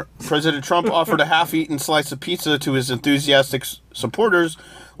 President Trump offered a half-eaten slice of pizza to his enthusiastic supporters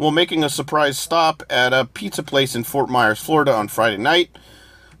while making a surprise stop at a pizza place in Fort Myers, Florida on Friday night.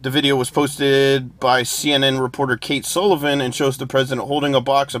 The video was posted by CNN reporter Kate Sullivan and shows the president holding a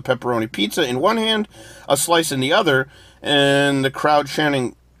box of pepperoni pizza in one hand, a slice in the other, and the crowd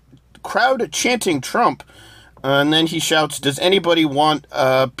chanting Trump. And then he shouts, "Does anybody want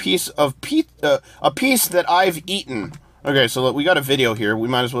a piece of pizza? A piece that I've eaten?" Okay, so we got a video here. We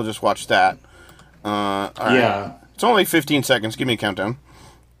might as well just watch that. All right. Yeah. It's only 15 seconds. Give me a countdown.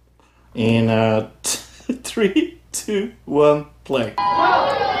 In 3, 2, 1, play.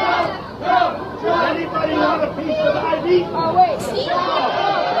 Does anybody want a piece that I've eaten? Oh, wait.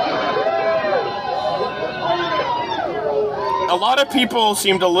 A lot of people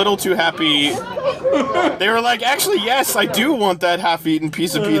seemed a little too happy. They were like, actually, yes, I do want that half-eaten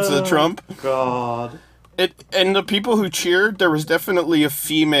piece of pizza, Trump. God. And the people who cheered, there was definitely a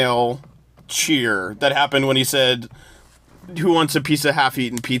female cheer that happened when he said, "Who wants a piece of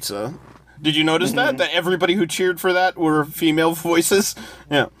half-eaten pizza?" Did you notice that? That everybody who cheered for that were female voices?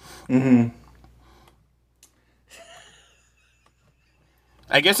 Yeah. Mm-hmm.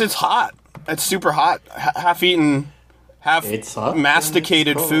 I guess it's hot. It's super hot. Half-eaten,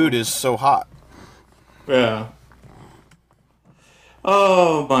 masticated food is so hot. Yeah.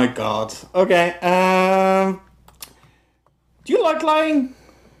 Oh my god. Okay. Do you like lying?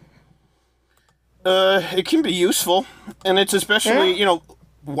 It can be useful, and it's especially,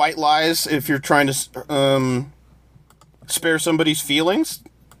 white lies if you're trying to spare somebody's feelings.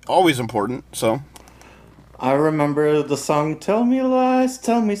 Always important, so. I remember the song Tell Me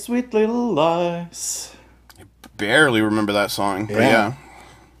Sweet Little Lies. Barely remember that song, but yeah.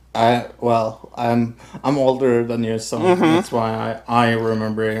 I'm older than you, so that's why I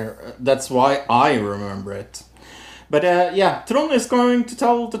remember. That's why I remember it. But Trond is going to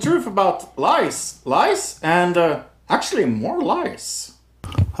tell the truth about lies, and actually more lies.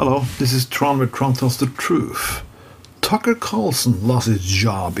 Hello, this is Trond with Trond Tells the Truth. Tucker Carlson lost his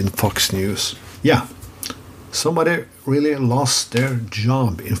job in Fox News. Yeah, somebody really lost their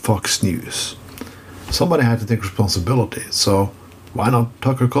job in Fox News. Somebody had to take responsibility, so why not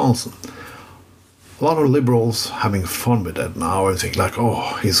Tucker Carlson? A lot of liberals having fun with that now and think like,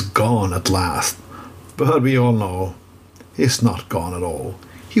 oh, he's gone at last. But we all know he's not gone at all.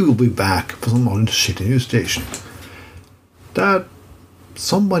 He will be back for some other shitty news station. That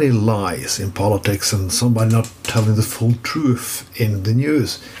somebody lies in politics and somebody not telling the full truth in the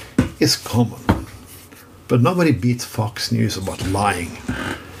news is common. But nobody beats Fox News about lying.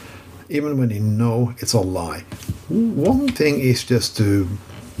 Even when you know it's a lie. One thing is just to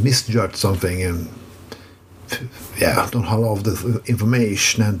misjudge something and don't have all the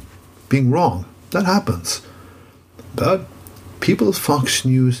information and being wrong. That happens. But people at Fox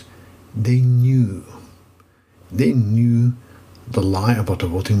News, they knew the lie about the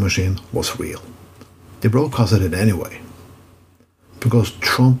voting machine was real. They broadcasted it anyway. Because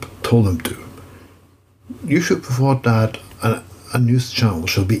Trump told them to. You should have thought that a news channel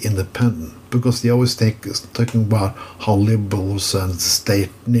should be independent, because they always talking about how liberals and the state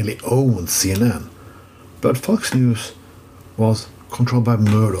nearly own CNN. But Fox News was controlled by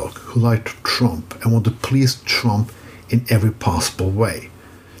Murdoch, who liked Trump and wanted to please Trump in every possible way.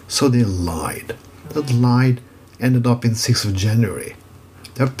 So they lied. That lied ended up in 6th of January.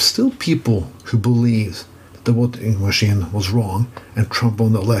 There are still people who believe that the voting machine was wrong and Trump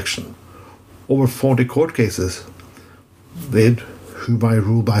won the election. Over 40 court cases who by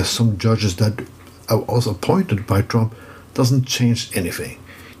rule by some judges that was appointed by Trump doesn't change anything.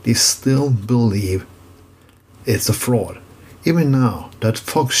 They still believe it's a fraud. Even now that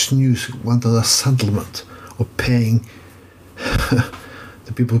Fox News went on a settlement of paying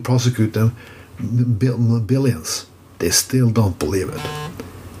the people who prosecute them billions, they still don't believe it.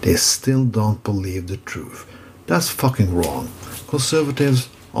 They still don't believe the truth. That's fucking wrong. Conservatives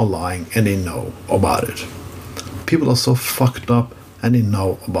are lying and they know about it. People are so fucked up and they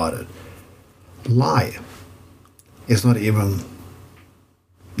know about it. Lie is not even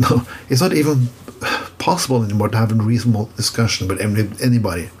it's not even possible anymore to have a reasonable discussion with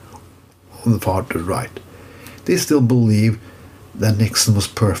anybody on the far to the right. They still believe that Nixon was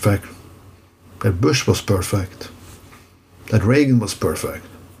perfect, that Bush was perfect, that Reagan was perfect.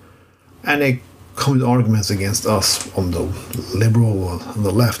 And they come with arguments against us on the liberal or on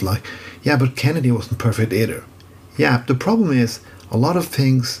the left, like, yeah, but Kennedy wasn't perfect either. Yeah, the problem is a lot of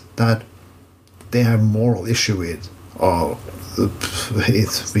things that they have moral issue with, or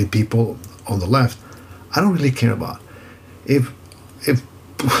it's with people on the left, I don't really care about. If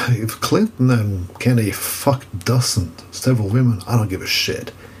Clinton and Kennedy fucked several women, I don't give a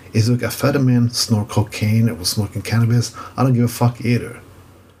shit. If they took amphetamine, snort cocaine, or was smoking cannabis, I don't give a fuck either.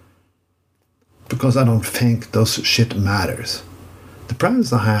 Because I don't think those shit matters. The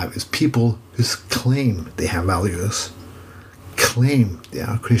problems I have is people who claim they have values, claim they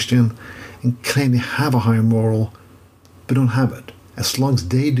are Christian, and claim they have a higher moral, but don't have it. As long as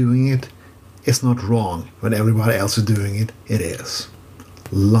they're doing it, it's not wrong. When everybody else is doing it, it is.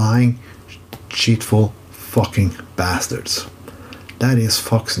 Lying, cheatful, fucking bastards. That is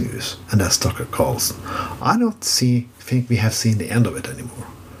Fox News, and that's Tucker Carlson. I don't think we have seen the end of it anymore.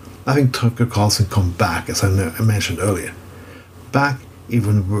 I think Tucker Carlson come back, as I mentioned earlier. Back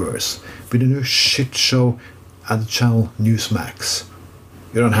even worse, with a new shit show at the channel Newsmax.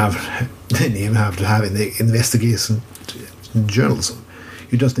 You don't even have to have the investigation journalism.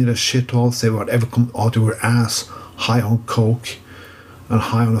 You just need a shithole, say whatever comes out of your ass, high on coke, and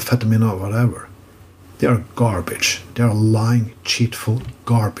high on amphetamine or whatever. They are garbage. They are lying, cheatful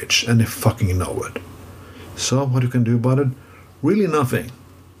garbage, and they fucking know it. So, what you can do about it? Really nothing.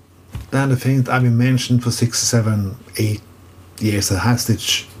 Then the thing that I've been mentioned for 6, 7, 8 years that has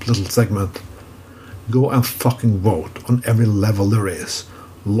this little segment. Go and fucking vote on every level there is.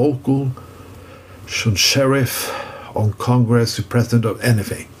 Local, on sheriff, on Congress, the president of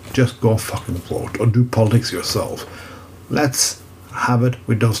anything. Just go fucking vote or do politics yourself. Let's have it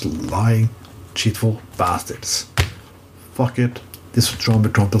with those lying, cheatful bastards. Fuck it. This is Trond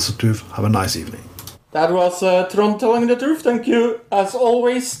with Trond Tells the Truth. Have a nice evening. That was Trond telling the truth. Thank you, as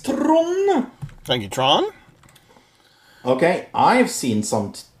always, Trond. Thank you, Tron. Okay, I've seen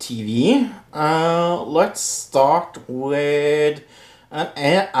some TV. Let's start with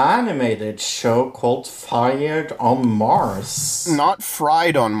an animated show called Fired on Mars. Not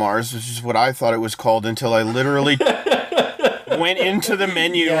Fried on Mars, which is what I thought it was called until I literally went into the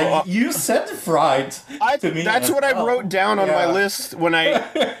menu. Yeah, you said fried to me. That's what I wrote down on my list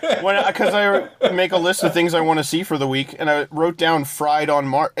because I make a list of things I want to see for the week, and I wrote down Fried on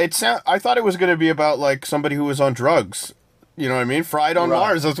Mars. I thought it was going to be about like somebody who was on drugs. You know what I mean? Fried on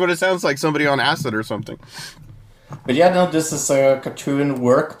Mars. That's what it sounds like. Somebody on acid or something. But yeah, no, this is a cartoon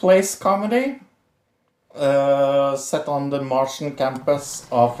workplace comedy set on the Martian campus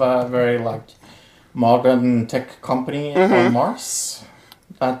of a very modern tech company on Mars.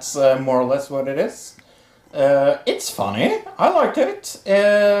 That's more or less what it is. It's funny. I liked it.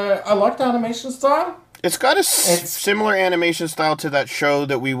 I like the animation style. It's got a similar animation style to that show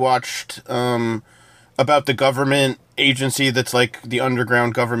that we watched about the government agency that's like the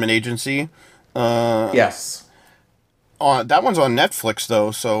underground government agency. Yes. That one's on Netflix,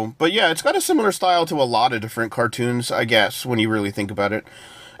 though, so... But yeah, it's got a similar style to a lot of different cartoons, I guess, when you really think about it.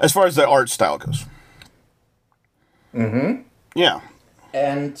 As far as the art style goes. Mm-hmm. Yeah.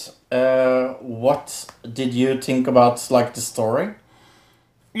 And what did you think about, the story?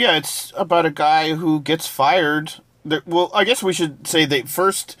 Yeah, it's about a guy who gets fired. Well, I guess we should say that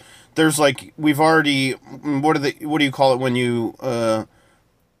first, there's, we've already... What do you call it when you...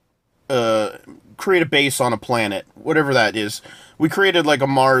 create a base on a planet, whatever that is. We created a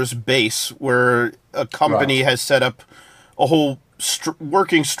Mars base where a company has set up a whole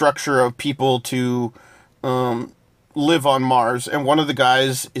working structure of people to live on Mars, and one of the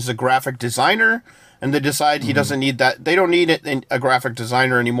guys is a graphic designer, and they decide he doesn't need that. They don't need a graphic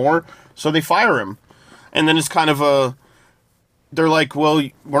designer anymore, so they fire him. And then it's kind of they're like, well,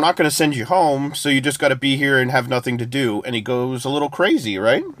 we're not going to send you home, so you just got to be here and have nothing to do. And he goes a little crazy,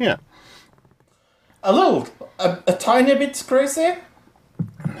 right? Yeah. A tiny bit crazy.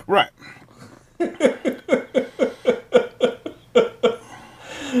 Right.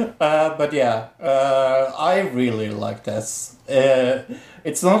 But yeah, I really like this.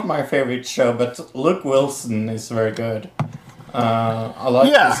 It's not my favorite show, but Luke Wilson is very good. I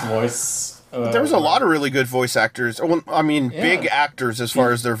like his voice. There's a lot of really good voice actors. I mean, big actors as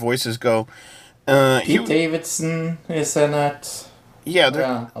far as their voices go. Pete Davidson is in it. Yeah,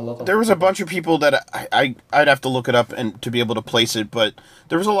 there was a bunch of people that I'd have to look it up and to be able to place it, but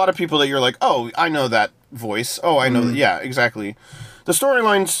there was a lot of people that you're like, oh, I know that voice. Oh, I know that. Yeah, exactly. The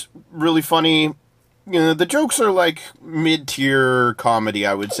storyline's really funny. The jokes are mid-tier comedy,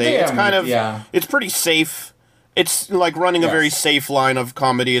 I would say. It's kind of, it's pretty safe. It's running a very safe line of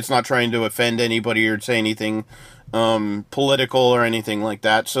comedy. It's not trying to offend anybody or say anything political or anything like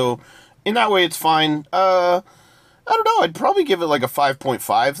that. So, in that way, it's fine. I don't know. I'd probably give it a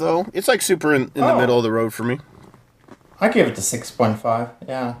 5.5, though. It's super in the middle of the road for me. I give it a 6.5.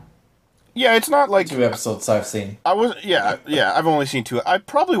 Yeah. Yeah, it's not 2 episodes I've seen. I've only seen 2. I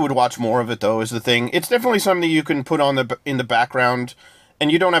probably would watch more of it, though, is the thing. It's definitely something you can put on in the background,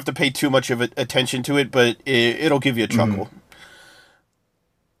 and you don't have to pay too much of attention to it, but it'll give you a chuckle.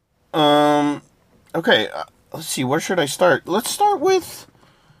 Okay, let's see. Where should I start? Let's start with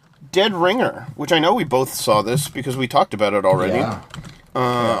Dead Ringer, which I know we both saw this because we talked about it already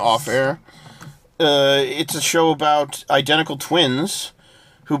off air. It's a show about identical twins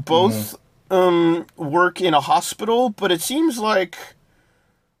who both work in a hospital, but it seems like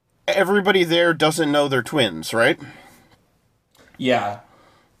everybody there doesn't know they're twins, right? Yeah.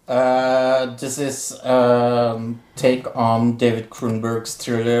 This is take on David Cronenberg's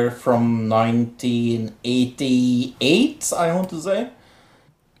thriller from 1988, I want to say.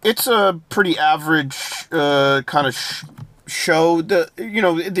 It's a pretty average kind of show.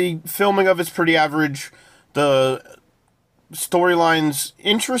 The filming of it's pretty average. The storyline's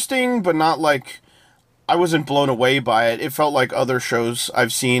interesting, but not I wasn't blown away by it. It felt like other shows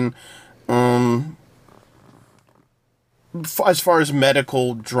I've seen. As far as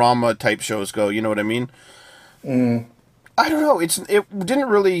medical drama type shows go, you know what I mean? I don't know. It didn't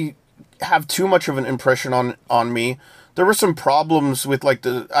really have too much of an impression on me. There were some problems with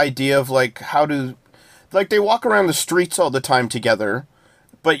the idea of how to they walk around the streets all the time together,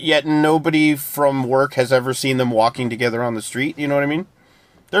 but yet nobody from work has ever seen them walking together on the street. You know what I mean?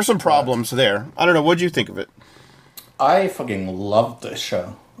 There's some problems there. I don't know. What'd you think of it? I fucking loved this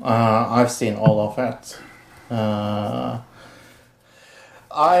show. I've seen all of it.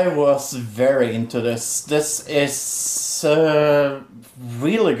 I was very into this. This is a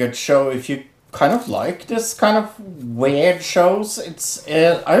really good show if you kind of like this kind of weird shows. It's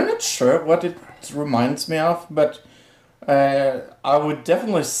I'm not sure what it reminds me of, but I would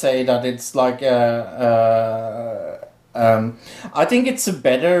definitely say that it's like I think it's a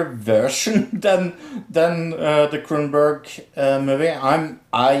better version than the Cronenberg movie.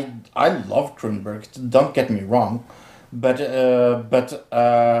 I love Cronenberg. Don't get me wrong, but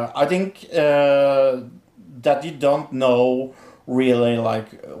I think that you don't know really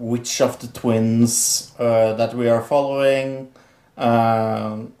like which of the twins that we are following.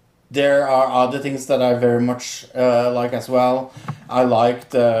 There are other things that I very much like as well. I like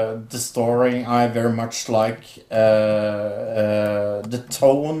the story. I very much like the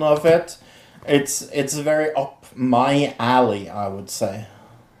tone of it. It's very up my alley, I would say.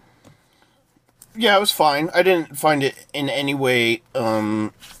 Yeah, it was fine. I didn't find it in any way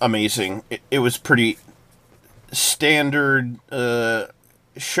amazing. It was pretty standard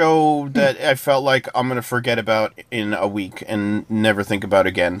show that I felt like I'm going to forget about in a week and never think about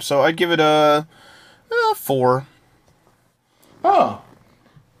again. So I'd give it a 4. Oh,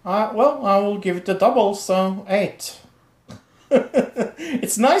 well, I will give it a double, so 8.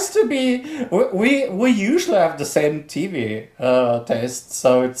 It's nice to be. We usually have the same TV taste,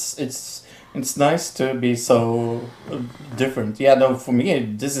 so it's nice to be so different. Yeah, no, for me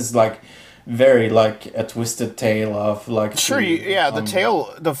this is like very like a twisted tale of like. Sure,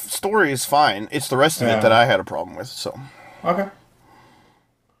 the story is fine. It's the rest of it that I had a problem with. So okay.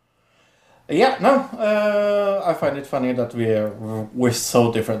 Yeah, no, I find it funny that we're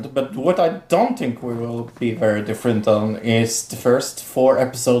so different. But what I don't think we will be very different on is the first 4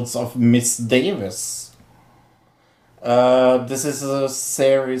 episodes of Miss Davis. This is a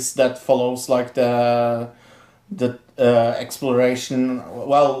series that follows like the exploration,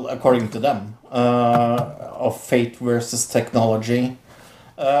 well, according to them, of fate versus technology.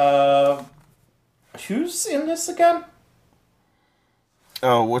 Who's in this again?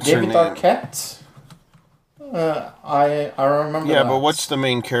 Oh, what's David her name? Arquette. I remember. Yeah, that. but what's the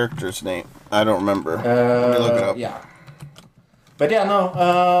main character's name? I don't remember. Let me look it up. Yeah. But yeah,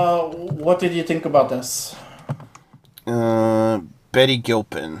 no. What did you think about this? Betty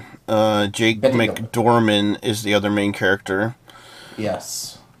Gilpin. Jake Betty McDormand is the other main character.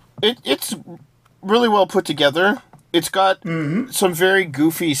 Yes. It's really well put together. It's got some very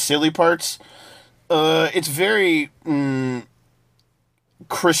goofy, silly parts. It's very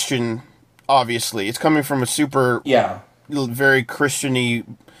Christian, obviously. It's coming from a very Christian-y,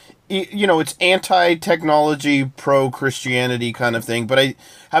 it's anti-technology, pro-Christianity kind of thing, but I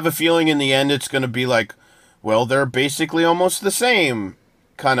have a feeling in the end it's going to be like, well, they're basically almost the same,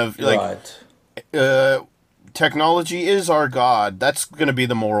 kind of, like, right. Technology is our God. That's going to be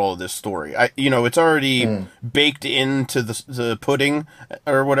the moral of this story. It's already baked into the pudding,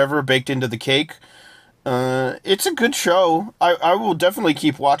 or whatever, baked into the cake. It's a good show. I will definitely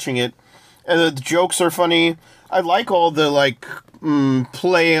keep watching it. The jokes are funny. I like all the like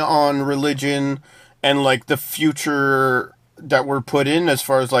play on religion and like the future that we're put in as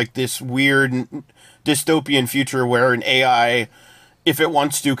far as like this weird dystopian future where an AI, if it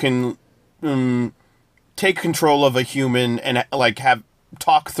wants to, can take control of a human and like have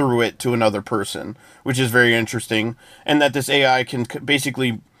talk through it to another person, which is very interesting, and that this AI can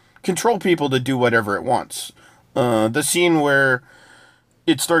basically control people to do whatever it wants. The scene where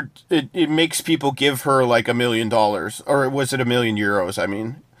it makes people give her like $1 million, or was it €1 million? I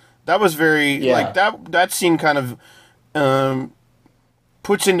mean, that was very like that scene kind of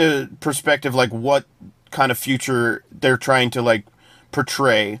puts into perspective like what kind of future they're trying to like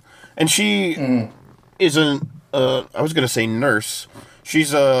portray. And she isn't I was gonna say nurse.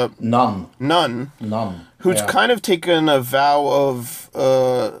 She's a nun. Who's kind of taken a vow of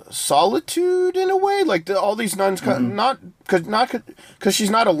solitude in a way, like all these nuns, not because she's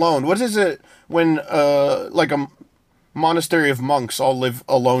not alone. What is it when like a monastery of monks all live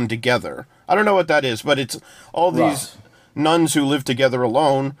alone together? I don't know what that is, but it's all these nuns who live together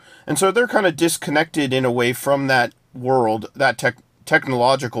alone, and so they're kind of disconnected in a way from that world, that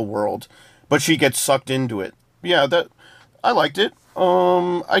technological world. But she gets sucked into it. Yeah, that I liked it.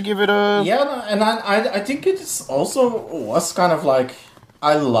 I give it a... Yeah, and I think it also was kind of like...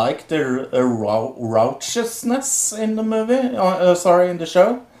 I like the raucousness in the movie. In the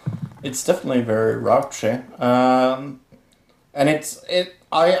show. It's definitely very rauchy. And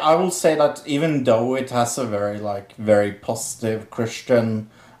I will say that even though it has a very positive Christian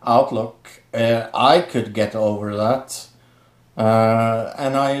outlook, I could get over that.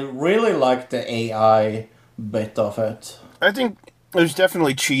 And I really like the AI bit of it. I think there's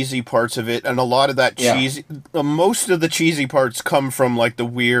definitely cheesy parts of it, and a lot of that cheesy... most of the cheesy parts come from, like, the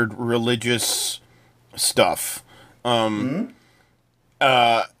weird religious stuff. It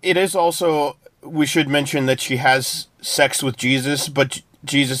is also... We should mention that she has sex with Jesus, but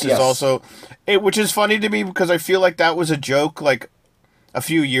Jesus is Yes. also... which is funny to me because I feel like that was a joke like a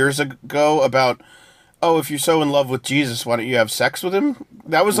few years ago about, oh, if you're so in love with Jesus, why don't you have sex with him?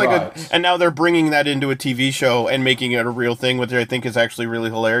 That was like Right. and now they're bringing that into a TV show and making it a real thing, which I think is actually really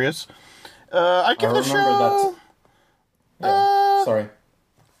hilarious. I give I the remember show... that. Yeah, sorry.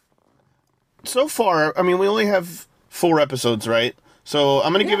 So far, I mean, we only have 4 episodes, right? So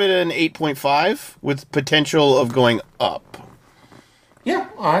I'm going to give it an 8.5 with potential of going up. Yeah,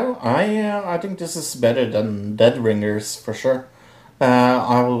 I think this is better than Dead Ringers for sure.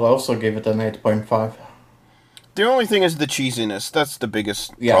 I will also give it an 8.5. The only thing is the cheesiness. That's the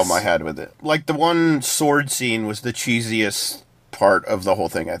biggest Yes. problem I had with it. Like, the one sword scene was the cheesiest part of the whole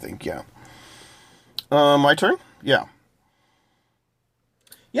thing, I think, yeah. My turn? Yeah.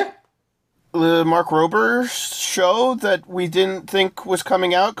 Yeah. The Mark Rober show that we didn't think was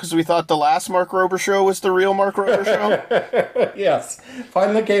coming out because we thought the last Mark Rober show was the real Mark Rober show. Yes,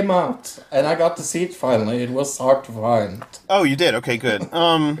 finally came out, and I got to see it finally. It was hard to find. Oh, you did? Okay, good.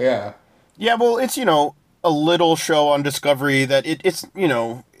 Yeah. Yeah, well, it's, a little show on Discovery that it's,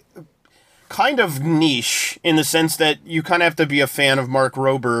 kind of niche in the sense that you kind of have to be a fan of Mark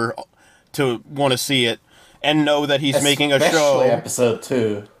Rober to want to see it and know that he's making a show. Especially episode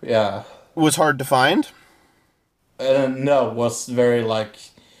 2, yeah. Was hard to find. No, was very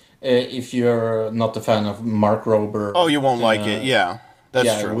if you're not a fan of Mark Rober. Oh, you won't like it, yeah.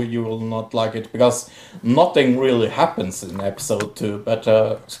 That's true. You will not like it because nothing really happens in episode 2, but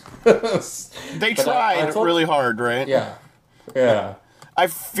They but tried I thought- really hard, right? yeah. I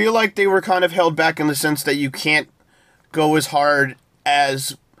feel like they were kind of held back in the sense that you can't go as hard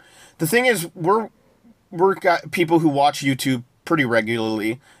as... The thing is, we're got people who watch YouTube pretty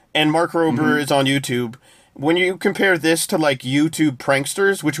regularly, and Mark Rober is on YouTube. When you compare this to, YouTube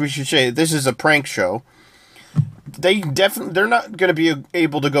pranksters, which we should say, this is a prank show, they're not going to be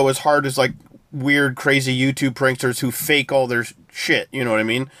able to go as hard as, weird, crazy YouTube pranksters who fake all their shit, you know what I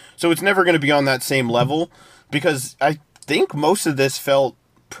mean? So it's never going to be on that same level, because I think most of this felt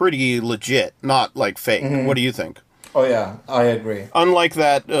pretty legit, not, fake. What do you think? Oh yeah, I agree. Unlike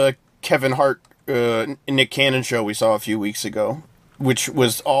that Kevin Hart, Nick Cannon show we saw a few weeks ago, which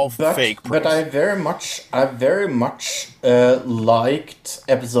was all fake. But I very much liked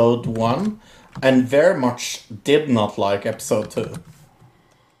episode 1, and very much did not like episode 2.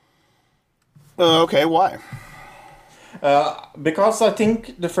 Okay, why? Because I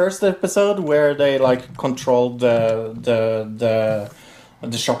think the first episode where they controlled the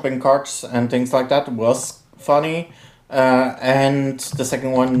shopping carts and things like that was funny. And the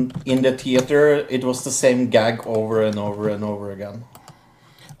second one in the theater, it was the same gag over and over and over again.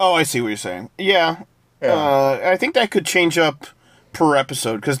 Oh, I see what you're saying. Yeah. I think that could change up per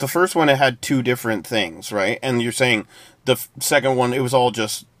episode, because the first one, it had 2 different things, right? And you're saying the second one, it was all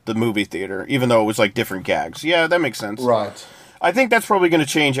just the movie theater, even though it was different gags. Yeah, that makes sense. Right. I think that's probably going to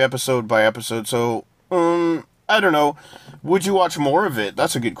change episode by episode, so, I don't know. Would you watch more of it?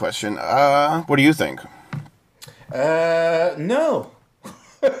 That's a good question. What do you think? No.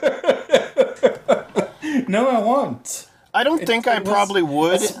 No, I won't. I don't think I probably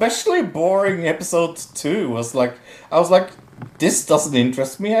would. Especially boring episode 2 was I was like, this doesn't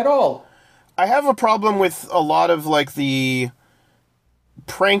interest me at all. I have a problem with a lot of the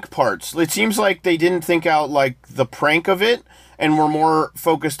prank parts. It seems like they didn't think out the prank of it, and were more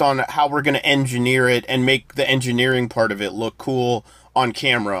focused on how we're going to engineer it and make the engineering part of it look cool on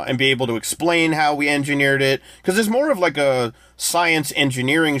camera and be able to explain how we engineered it, because it's more of a science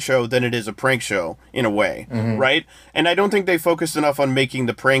engineering show than it is a prank show in a way, right? And I don't think they focused enough on making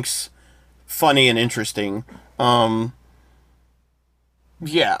the pranks funny and interesting. Yeah,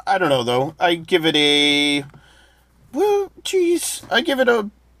 I don't know though. I give it a... Well, geez. I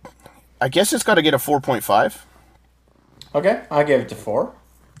guess it's got to get a 4.5. Okay, I gave it a 4.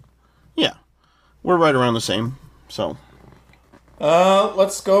 Yeah. We're right around the same, so...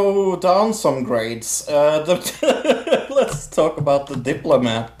 Let's go down some grades. Let's talk about The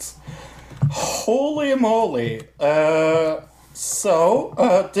Diplomat. Holy moly.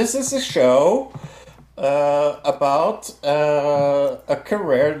 This is a show about a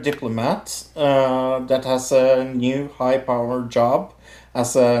career diplomat that has a new high-powered job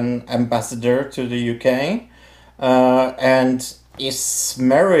as an ambassador to the UK and is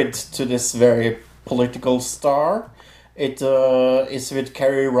married to this very political star. It is with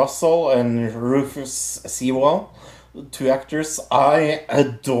Kerry Russell and Rufus Sewell, 2 actors I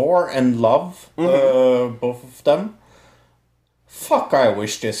adore and love, both of them. Fuck, I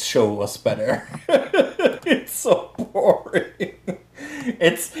wish this show was better. It's so boring.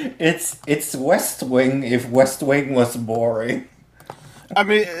 It's West Wing if West Wing was boring. I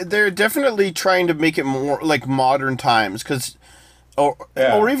mean, they're definitely trying to make it more like modern times,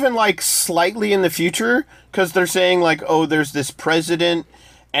 or even like slightly in the future, because they're saying like, oh, there's this president,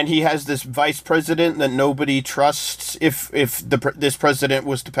 and he has this vice president that nobody trusts if this president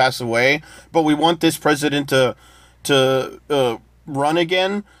was to pass away, but we want this president to run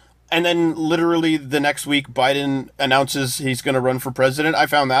again. And then literally the next week, Biden announces he's going to run for president. I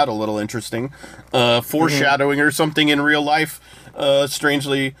found that a little interesting. Foreshadowing or something in real life,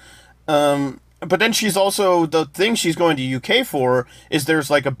 strangely. But then she's also, the thing she's going to UK for is there's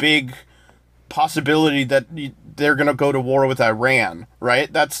like a big possibility that they're going to go to war with Iran, right?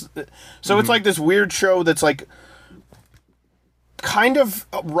 So it's like this weird show that's like kind of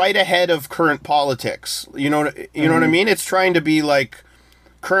right ahead of current politics. You know what I mean? It's trying to be like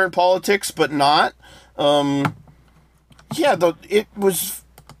current politics, but not. It was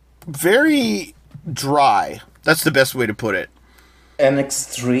very dry. That's the best way to put it. And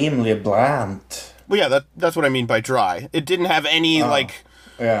extremely bland. Well, yeah, that's what I mean by dry. It didn't have any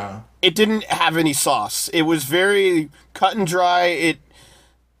it didn't have any sauce. It was very cut and dry.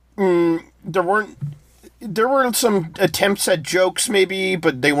 There were some attempts at jokes maybe,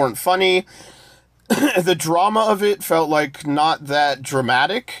 but they weren't funny. The drama of it felt like not that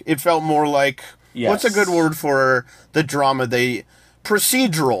dramatic. It felt more like, what's a good word for the drama?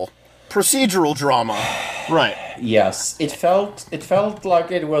 Procedural drama. Right. Yes. It felt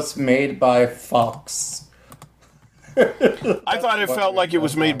like it was made by Fox. I thought it felt like it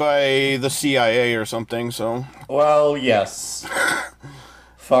was made by the CIA or something, so. Well, yes.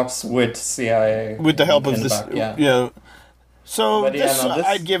 Fox with CIA. With the help of this. Yeah. So But this, this,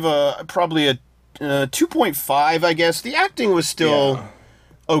 I'd give probably a 2.5, I guess. The acting was still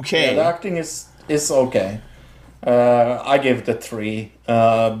okay. Yeah, the acting is okay. I give it a 3.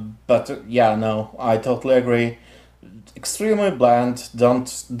 But no, I totally agree. Extremely bland.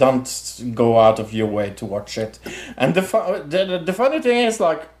 Don't go out of your way to watch it. And the funny thing is,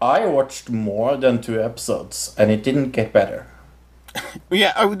 like, I watched more than 2 episodes, and it didn't get better.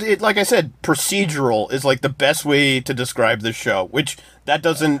 Yeah, like I said, procedural is like the best way to describe this show, which that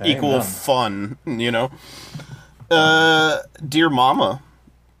doesn't equal fun, you know. Dear Mama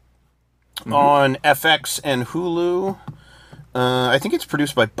on FX and Hulu. I think it's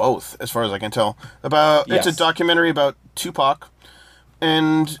produced by both, as far as I can tell. It's a documentary about Tupac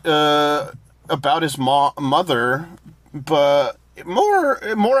and about his mother, but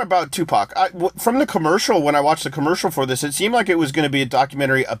more about Tupac. From the commercial, when I watched the commercial for this, it seemed like it was going to be a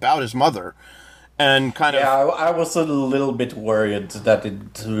documentary about his mother, and kind of. Yeah, I was a little bit worried that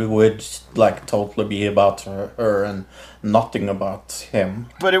it would like totally be about her and nothing about him.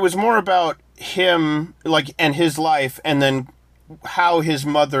 But it was more about him, like, and his life, and then how his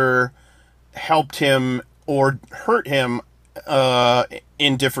mother helped him or hurt him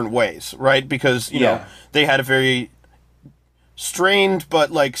in different ways, right? Because you know they had a very strained but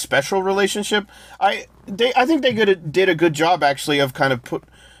like special relationship. I think they did a good job actually of kind of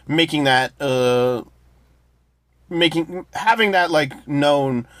having that like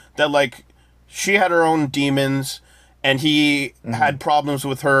known that like she had her own demons and he had problems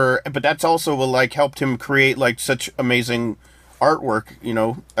with her, but that's also what like helped him create like such amazing artwork, you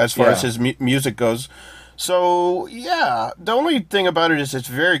know, as far as his music goes. So yeah, the only thing about it is it's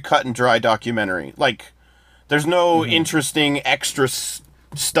very cut and dry documentary. Like there's no interesting extra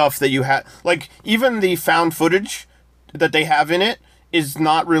stuff that you have. Like, even the found footage that they have in it is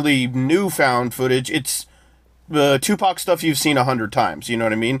not really new found footage. It's the Tupac stuff you've seen 100 times, you know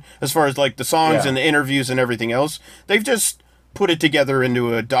what I mean? As far as, like, the songs and the interviews and everything else. They've just put it together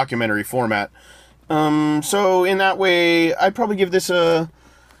into a documentary format. So, in that way, I'd probably give this a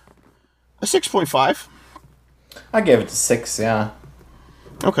 6.5. I gave it a 6, yeah.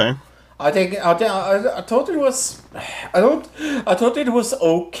 Okay. I thought it was. I thought it was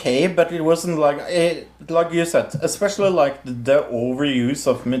okay, but it wasn't like you said, especially like the overuse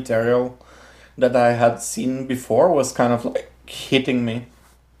of material that I had seen before was kind of like hitting me.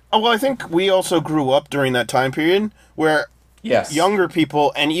 Oh, well, I think we also grew up during that time period where younger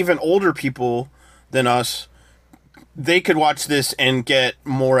people and even older people than us, they could watch this and get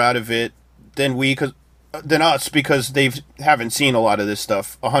more out of it than us because they haven't seen a lot of this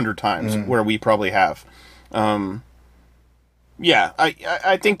stuff 100 times where we probably have. I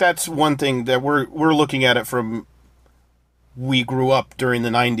think that's one thing that we're looking at it from. We grew up during the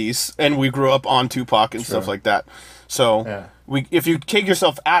 90s and we grew up on Tupac and stuff like that. So if you take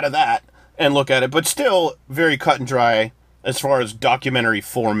yourself out of that and look at it, but still very cut and dry as far as documentary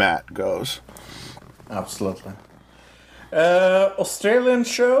format goes. Absolutely. Australian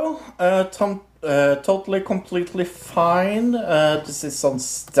show. Totally, completely fine. This is on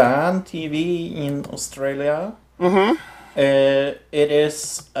Stan TV in Australia. Mm-hmm. It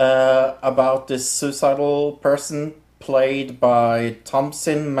is about this suicidal person played by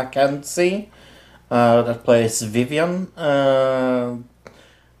Thompson Mackenzie, that plays Vivian,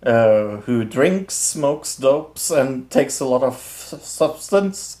 who drinks, smokes dopes, and takes a lot of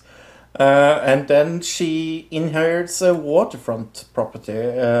substance. And then she inherits a waterfront property.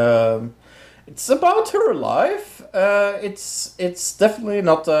 It's about her life. It's definitely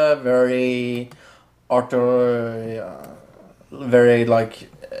not a very very like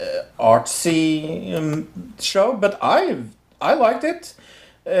artsy show, but I liked it.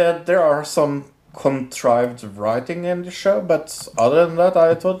 There are some contrived writing in the show, but other than that,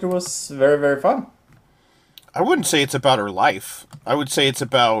 I thought it was very, very fun. I wouldn't say it's about her life. I would say it's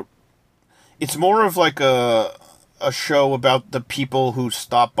more of like a show about the people who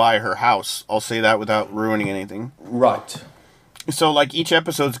stop by her house. I'll say that without ruining anything. Right. So, like, each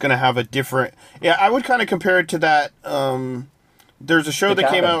episode's going to have a different... Yeah, I would kind of compare it to that... there's a show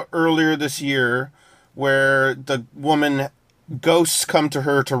that came out earlier this year where the woman... Ghosts come to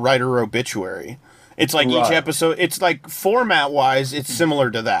her to write her obituary. It's like each episode... It's like, format-wise, it's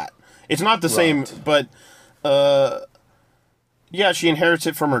similar to that. It's not the same, but... yeah, she inherits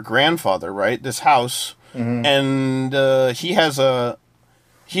it from her grandfather, right? This house. Mm-hmm. And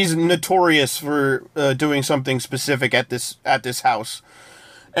he's notorious for doing something specific at this house.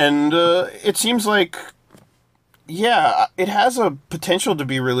 And it seems like, yeah, it has a potential to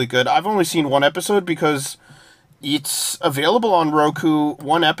be really good. I've only seen one episode because it's available on Roku,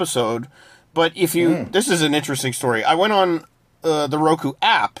 one episode. But if you... This is an interesting story. I went on the Roku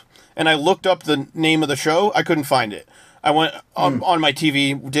app, and I looked up the name of the show. I couldn't find it. I went on my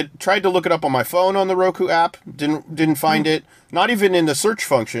TV, tried to look it up on my phone on the Roku app, didn't find it, not even in the search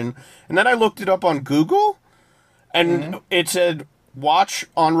function. And then I looked it up on Google, and it said, watch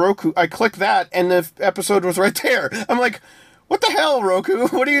on Roku. I clicked that, and the episode was right there. I'm like, what the hell, Roku?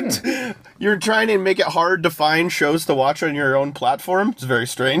 What are you... You're trying to make it hard to find shows to watch on your own platform? It's very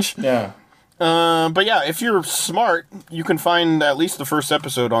strange. Yeah. But yeah, if you're smart, you can find at least the first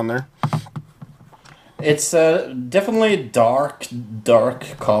episode on there. It's definitely dark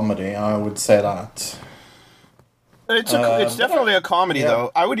comedy, I would say that. It's definitely a comedy,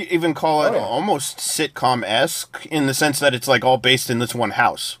 though. I would even call it almost sitcom-esque in the sense that it's like all based in this one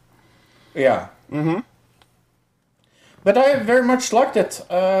house. Yeah. Mm-hmm. But I very much liked it.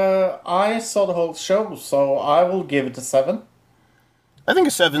 I saw the whole show, so I will give it a 7. I think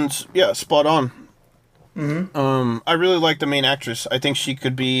a 7's, spot on. Mm-hmm. I really like the main actress. I think she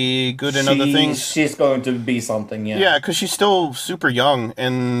could be good in other things. She's going to be something, yeah. Yeah, because she's still super young,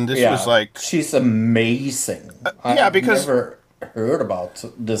 and this was like... She's amazing. Because... I've never heard about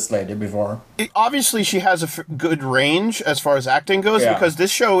this lady before. Obviously, she has a good range as far as acting goes, because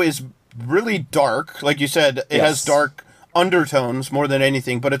this show is really dark. Like you said, it has dark undertones more than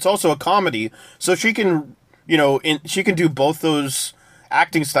anything, but it's also a comedy. So she can, she can do both those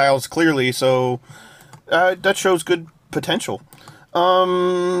acting styles clearly, so... that shows good potential.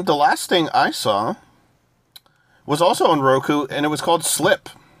 The last thing I saw was also on Roku, and it was called Slip.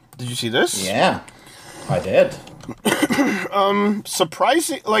 Did you see this? Yeah, I did.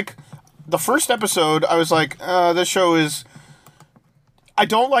 Surprising, like, the first episode, I was like, this show is... I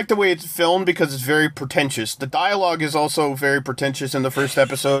don't like the way it's filmed because it's very pretentious. The dialogue is also very pretentious in the first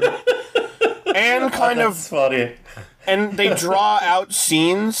episode. And kind of... funny. And they draw out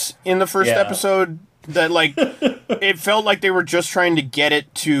scenes in the first episode... that, like, it felt like they were just trying to get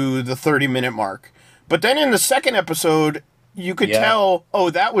it to the 30-minute mark. But then in the second episode, you could tell,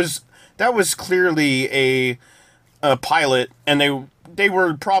 that was clearly a pilot, and they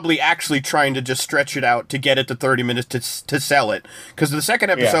were probably actually trying to just stretch it out to get it to 30 minutes to sell it. Because the second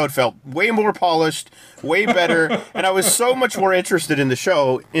episode felt way more polished, way better, and I was so much more interested in the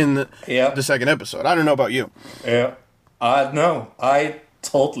show in the second episode. I don't know about you. Yeah. No, I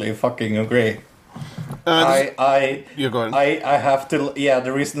totally fucking agree. I have to. Yeah,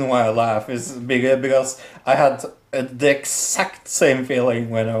 the reason why I laugh is because I had the exact same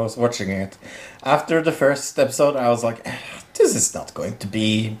feeling when I was watching it. After the first episode, I was like, "This is not going to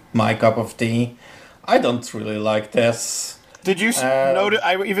be my cup of tea. I don't really like this." Did you notice?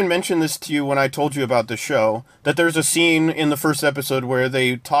 I even mentioned this to you when I told you about the show. That there's a scene in the first episode where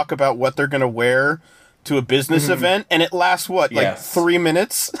they talk about what they're going to wear to a business event, and it lasts what, like Yes. 3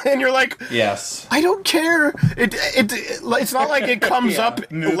 minutes, and you're like, Yes. I don't care. It's not like it comes Yeah,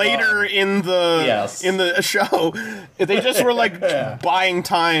 up move later on. in the Yes. in the show. They just were like buying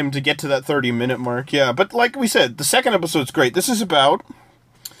time to get to that 30-minute mark. Yeah, but like we said, the second episode's great. This is about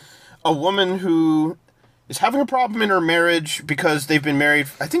a woman who is having a problem in her marriage because they've been married,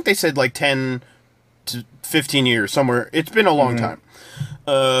 I think they said like 10 to 15 years somewhere. It's been a long time.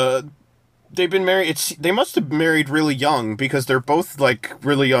 They've been married. They must have married really young because they're both like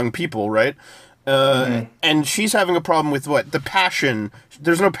really young people, right? And she's having a problem with what? The passion.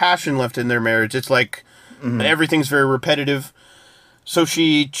 There's no passion left in their marriage. It's like everything's very repetitive. So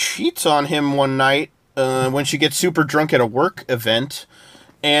she cheats on him one night when she gets super drunk at a work event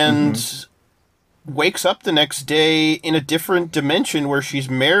and wakes up the next day in a different dimension where she's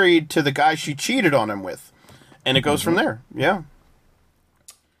married to the guy she cheated on him with. And it goes from there. Yeah.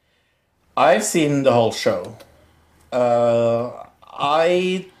 I've seen the whole show.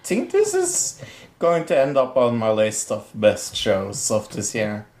 I think this is going to end up on my list of best shows of this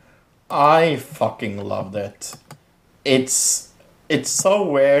year. I fucking loved it. It's so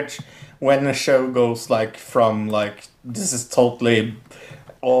weird when a show goes like from like this is totally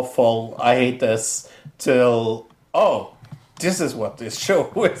awful, I hate this, till oh, this is what this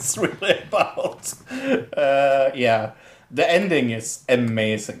show is really about. Yeah. The ending is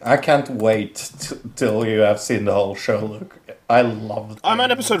amazing. I can't wait till you have seen the whole show. Look, I love it. I'm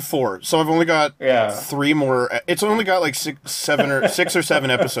on episode 4, so I've only got Yeah. 3 more. It's only got like 6 or 7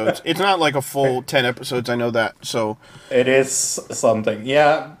 episodes. It's not like a full 10 episodes. I know that. So It is something.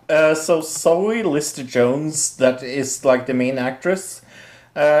 Yeah. So Zoe Lister-Jones, that is like the main actress.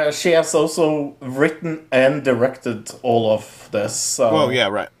 She has also written and directed all of this. So. oh yeah,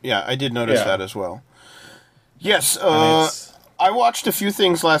 right. Yeah, I did notice Yeah. that as well. Yes, And it's- I watched a few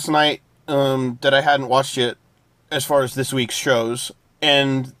things last night that I hadn't watched yet as far as this week's shows.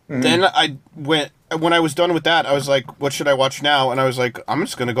 And then when I was done with that, I was like, what should I watch now? And I was like, I'm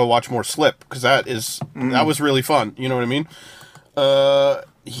just going to go watch more Slip, because that was really fun. You know what I mean?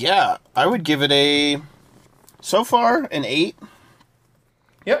 Yeah, I would give it so far, an 8.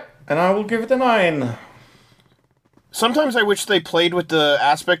 Yep. And I will give it a 9. Sometimes I wish they played with the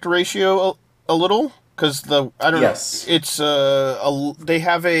aspect ratio a little, because I don't Yes. know, it's they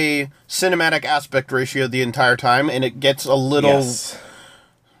have a cinematic aspect ratio the entire time, and it gets a little, Yes.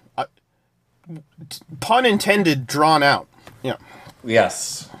 pun intended, drawn out. Yeah.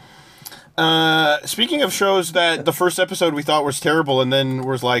 Yes. Speaking of shows that the first episode we thought was terrible, and then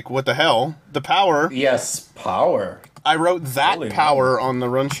was like, what the hell? The Power. Yes. Power. I wrote that Holy Power on the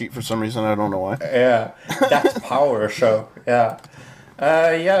run sheet for some reason. I don't know why. Yeah. That Power show. Yeah.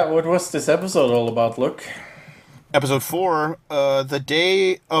 Yeah, what was this episode all about, Luke? Episode 4, The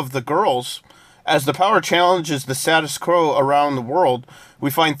Day of the Girls. As the Power challenges the status quo around the world,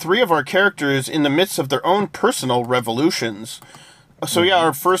 we find 3 of our characters in the midst of their own personal revolutions. So yeah,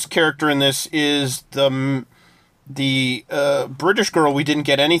 our first character in this is the British girl we didn't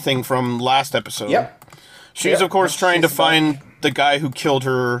get anything from last episode. Yep. She's, Yep, of course, trying to she's find the guy who killed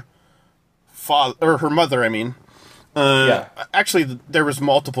her father, or her mother, I mean. Yeah. Actually, there was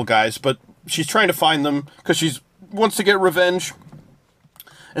multiple guys, but she's trying to find them because she wants to get revenge.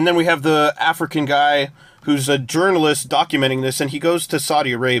 And then we have the African guy who's a journalist documenting this, and he goes to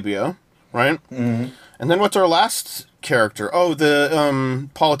Saudi Arabia, right? Mm-hmm. And then what's our last character? Oh, the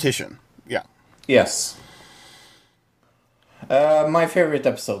politician. Yeah. Yes. My favorite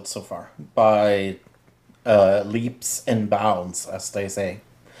episode so far, by leaps and bounds, as they say.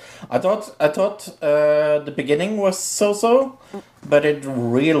 I thought the beginning was so, but it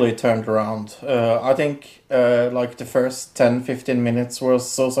really turned around. I think like the first 10-15 minutes was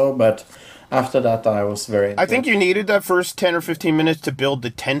so, but after that I was very I think you needed that first 10 or 15 minutes to build the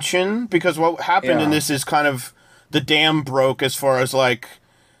tension, because what happened in Yeah. this is kind of the dam broke as far as like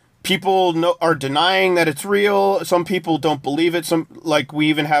people are denying that it's real. Some people don't believe it. We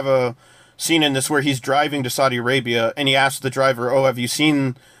even have a scene in this where he's driving to Saudi Arabia and he asks the driver, "Oh, have you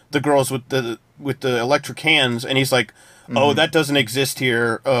seen the girls with the electric hands?" And he's like, "Oh, that doesn't exist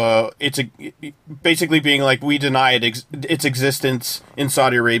here." Basically being like, we deny its existence in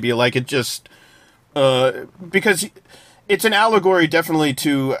Saudi Arabia. Like, it just because it's an allegory definitely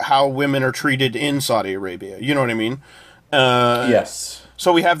to how women are treated in Saudi Arabia. You know what I mean? Yes.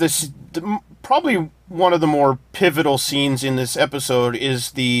 So we have this, probably one of the more pivotal scenes in this episode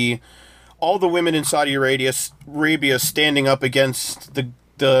is all the women in Saudi Arabia standing up against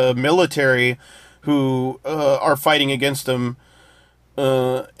the military who are fighting against them,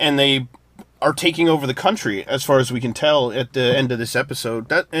 and they are taking over the country, as far as we can tell at the end of this episode.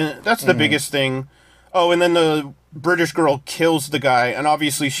 That's the biggest thing Oh, and then the British girl kills the guy, and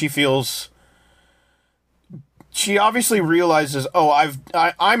obviously she obviously realizes, oh,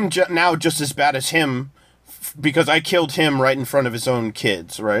 I'm now just as bad as him because I killed him right in front of his own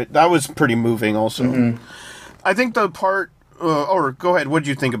kids, right? That was pretty moving also. Mm-hmm. I think the part, or go ahead, what did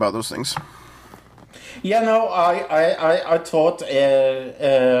you think about those things? Yeah, no, I thought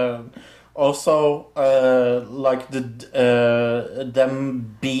also like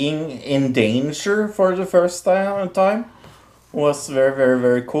them being in danger for the first time was very, very,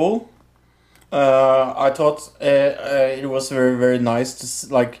 very cool. I thought it was very, very nice to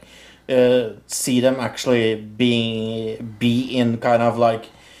see them actually be in kind of like.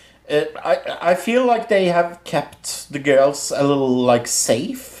 I feel like they have kept the girls a little like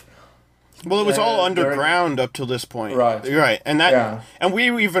safe. Well, it was all underground up till this point, right? Right, and and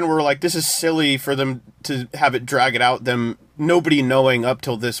we even were like, this is silly for them to have it drag it out. Them nobody knowing up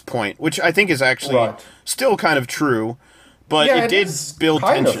till this point, which I think is actually still kind of true, but it did build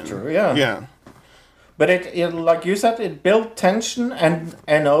kind tension. Of true, yeah. Yeah. But it like you said, it built tension,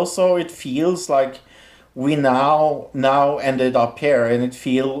 and also it feels like we now ended up here, and it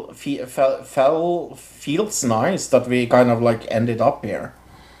feels nice that we kind of like ended up here.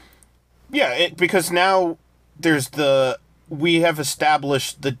 Yeah, because now we have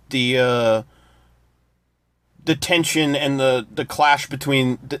established the tension and the clash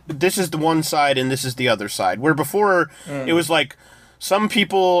between this is the one side and this is the other side. Where before it was like, some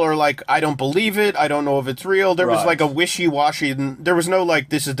people are like, I don't believe it, I don't know if it's real. There was like a wishy-washy, there was no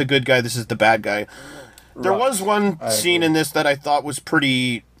like, this is the good guy, this is the bad guy. There was one scene in this that I thought was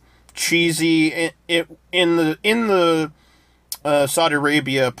pretty cheesy in the Saudi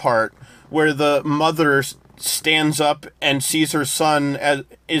Arabia part, where the mother stands up and sees her son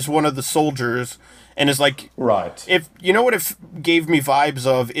is one of the soldiers and is like, if you know what it gave me vibes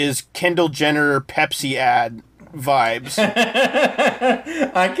of is Kendall Jenner Pepsi ad vibes.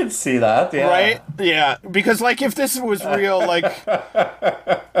 I can see that, yeah. Right? Yeah, because like if this was real, like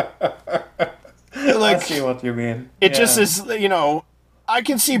I see what you mean. It just is, you know, I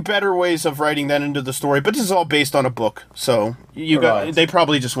can see better ways of writing that into the story, but this is all based on a book, so they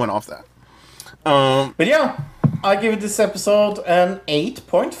probably just went off that. But yeah, I give this episode an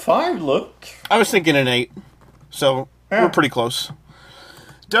 8.5 look. I was thinking an 8, so we're pretty close.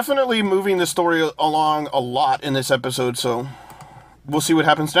 Definitely moving the story along a lot in this episode, so we'll see what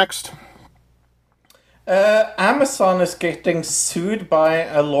happens next. Amazon is getting sued by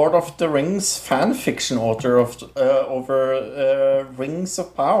a Lord of the Rings fanfiction author over Rings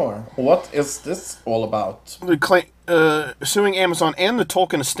of Power. What is this all about? Suing Amazon and the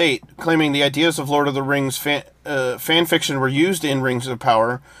Tolkien estate, claiming the ideas of Lord of the Rings fanfiction were used in Rings of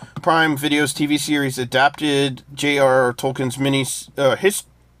Power. Prime Video's TV series adapted J.R.R. Tolkien's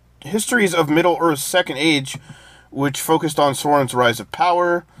Histories of Middle-earth's Second Age, which focused on Sauron's rise of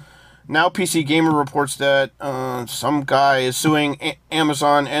power. Now PC Gamer reports that some guy is suing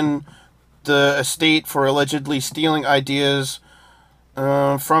Amazon and the estate for allegedly stealing ideas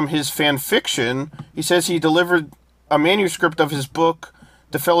from his fan fiction. He says he delivered a manuscript of his book,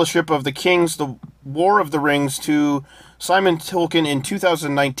 The Fellowship of the Kings, The War of the Rings, to Simon Tolkien in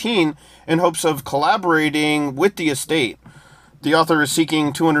 2019 in hopes of collaborating with the estate. The author is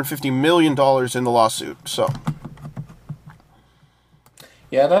seeking $250 million in the lawsuit, so...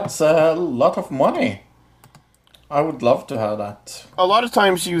 Yeah, that's a lot of money. I would love to have that. A lot of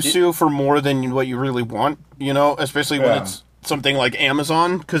times you sue for more than what you really want, you know, especially when it's something like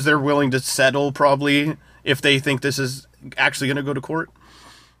Amazon, because they're willing to settle probably if they think this is actually going to go to court.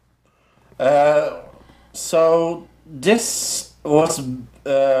 So this was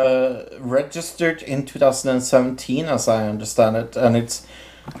registered in 2017, as I understand it, and it's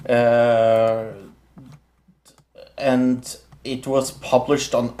and it was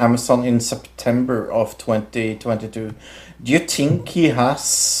published on Amazon in September of 2022. Do you think he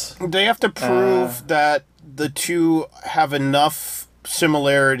has... They have to prove that the two have enough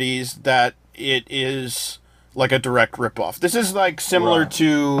similarities that it is like a direct ripoff. This is like similar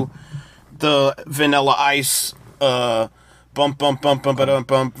to the Vanilla Ice bump bump bump bump bump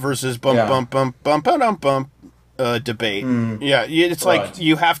bump versus bump bump bump bump bump bump debate. Yeah, it's like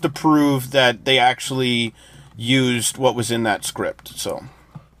you have to prove that they actually used what was in that script, so...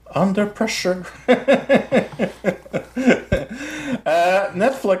 Under pressure.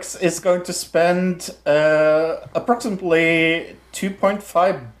 Netflix is going to spend approximately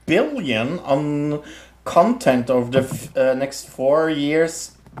 $2.5 billion on content over the next 4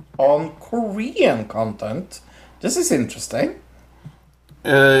 years on Korean content. This is interesting.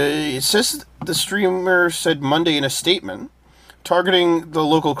 It says the streamer said Monday in a statement, targeting the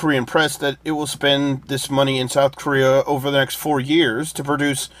local Korean press that it will spend this money in South Korea over the next 4 years to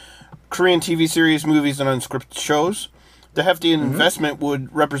produce Korean TV series, movies, and unscripted shows. The hefty investment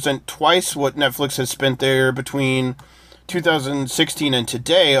would represent twice what Netflix has spent there between 2016 and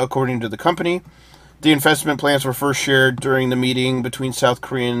today, according to the company. The investment plans were first shared during the meeting between South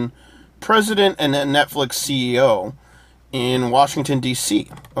Korean president and Netflix CEO in Washington, D.C.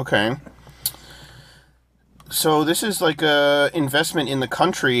 Okay. So this is like a investment in the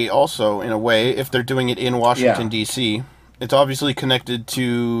country also, in a way, if they're doing it in Washington, D.C. It's obviously connected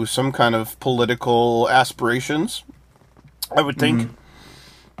to some kind of political aspirations, I would think.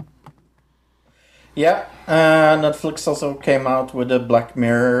 Yeah, Netflix also came out with a Black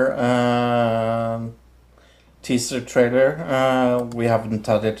Mirror teaser trailer. We haven't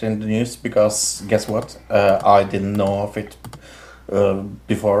had it in the news because, guess what? I didn't know of it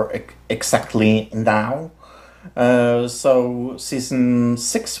before exactly now. So season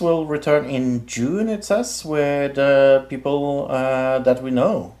 6 will return in June, it says, with people that we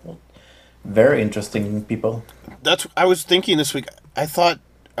know. Very interesting people. That's I was thinking this week.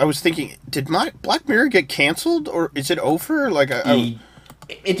 I was thinking, did Black Mirror get canceled, or is it over? Like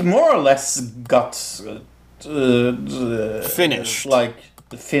it more or less got finished. Like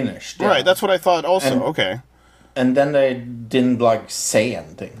finished. Yeah. Right, that's what I thought also. Okay. And then they didn't like say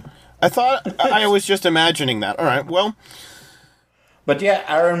anything. I thought I was just imagining that. All right, well. But yeah,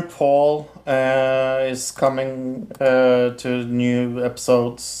 Aaron Paul is coming to new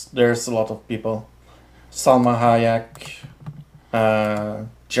episodes. There's a lot of people. Salma Hayek,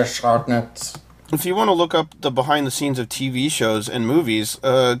 Josh Hartnett. If you want to look up the behind the scenes of TV shows and movies,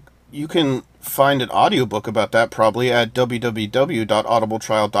 you can find an audiobook about that probably at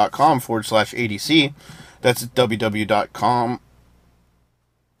www.audibletrial.com/ADC. That's www.com.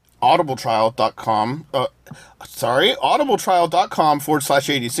 audibletrial.com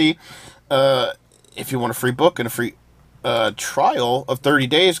audibletrial.com/ADC. If you want a free book and a free trial of 30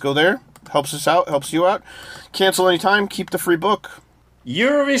 days, go there. Helps us out, helps you out. Cancel anytime, keep the free book.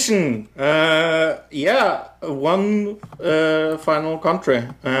 Eurovision. One final country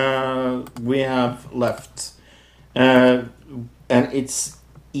we have left. And it's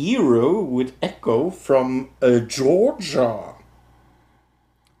Eero with Echo from Georgia.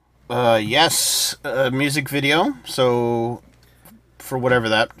 Yes, a music video. So, for whatever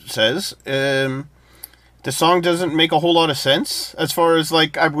that says, the song doesn't make a whole lot of sense as far as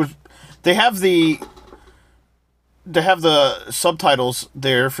like They have the subtitles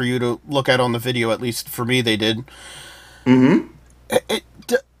there for you to look at on the video. At least for me, they did. I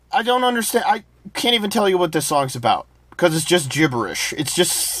don't understand. I can't even tell you what this song's about because it's just gibberish. It's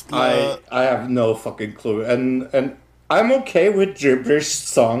just. I have no fucking clue, and I'm okay with gibberish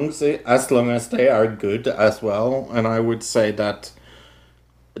songs as long as they are good as well. And I would say that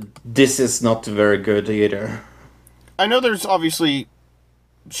this is not very good either. I know there's obviously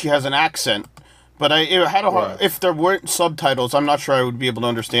she has an accent, but it had a hard, if there weren't subtitles, I'm not sure I would be able to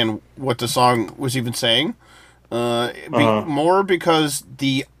understand what the song was even saying. More because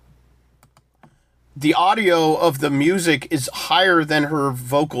the audio of the music is higher than her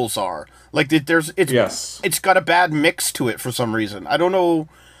vocals are. Like it's got a bad mix to it for some reason. I don't know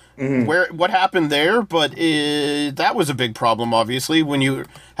what happened there, but that was a big problem. Obviously, when you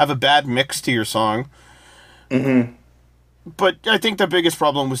have a bad mix to your song. But I think the biggest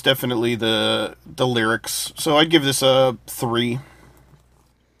problem was definitely the lyrics. So I'd give this a 3.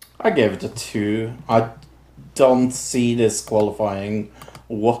 I gave it a 2. I don't see this qualifying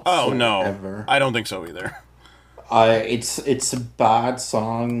whatsoever. Oh no, I don't think so either. It's a bad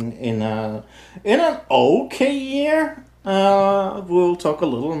song in an okay year. We'll talk a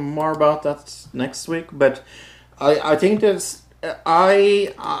little more about that next week. But I think there's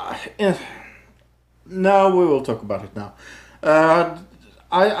no, we will talk about it now.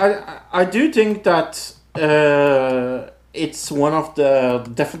 I do think that it's one of the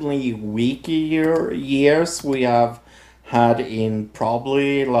definitely weaker years we have had in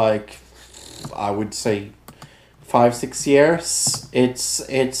probably like I would say 5-6 years.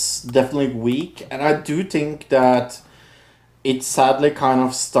 It's definitely weak, and I do think that it sadly kind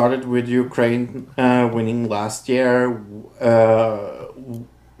of started with Ukraine winning last year.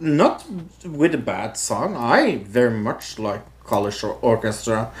 Not with a bad song. I very much like College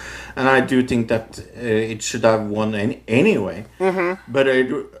Orchestra, and I do think that it should have won anyway. But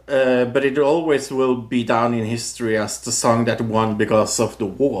it always will be down in history as the song that won because of the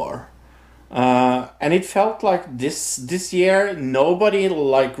war. And it felt like this year nobody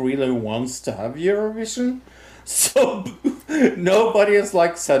like really wants to have Eurovision, so nobody is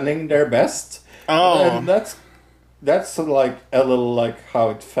like sending their best. And that's like a little like how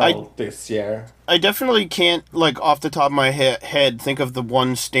it felt this year. I definitely can't, like, off the top of my head, think of the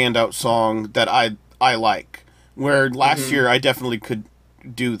one standout song that I like. Where last year I definitely could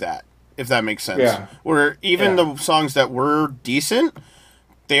do that, if that makes sense. Yeah. Where even the songs that were decent,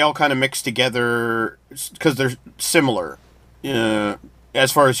 they all kind of mix together because they're similar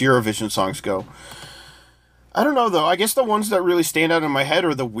as far as Eurovision songs go. I don't know, though. I guess the ones that really stand out in my head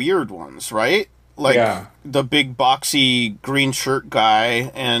are the weird ones, right? Like the big boxy green shirt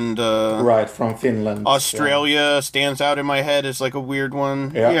guy and right, from Finland. Australia stands out in my head as like a weird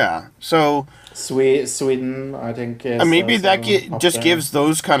one. Yeah. Yeah. So Sweden, I think. Is maybe that just there. gives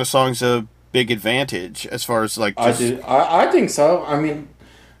those kind of songs a big advantage as far as like. Just... I think so. I mean,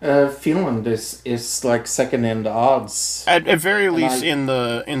 Finland is like second in the odds. At very least in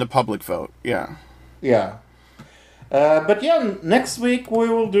the public vote. Yeah. Yeah. But yeah, next week we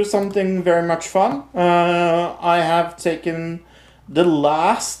will do something very much fun. I have taken the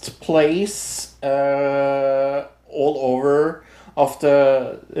last place all over of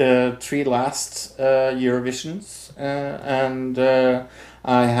the 3 last Eurovisions, and I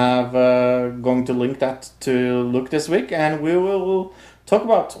have going to link that to Look this week, and we will talk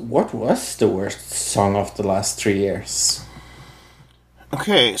about what was the worst song of the last 3 years.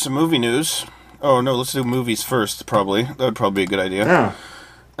 Okay, so movie news. Oh no, let's do movies first. Probably that would probably be a good idea.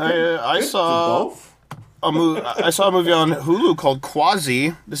 Yeah, I saw a movie. I saw a movie on Hulu called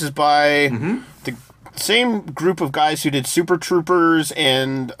Quasi. This is by the same group of guys who did Super Troopers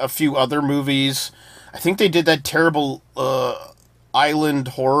and a few other movies. I think they did that terrible island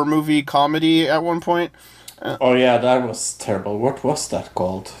horror movie comedy at one point. Oh yeah, that was terrible. What was that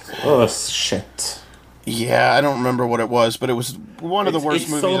called? Oh shit. Yeah, I don't remember what it was, but it was one of the worst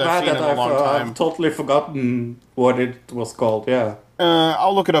movies I've seen in a long time. I've totally forgotten what it was called, yeah.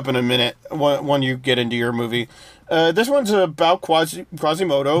 I'll look it up in a minute when you get into your movie. This one's about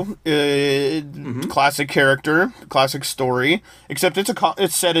Quasimodo, classic character, classic story, except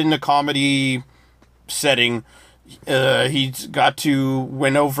it's set in a comedy setting. He's got to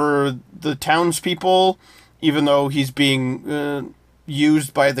win over the townspeople, even though he's being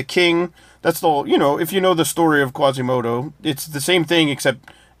used by the king. That's the whole, if you know the story of Quasimodo, it's the same thing,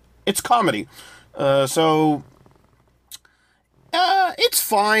 except it's comedy. It's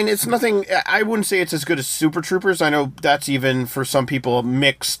fine. It's nothing, I wouldn't say it's as good as Super Troopers. I know that's even, for some people,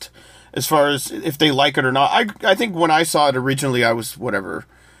 mixed as far as if they like it or not. I think when I saw it originally, I was,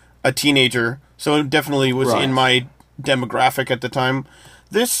 a teenager. So it definitely was in my demographic at the time.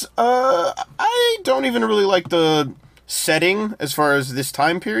 This, I don't even really like the setting as far as this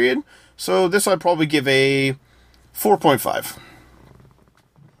time period. So this I'd probably give a 4.5.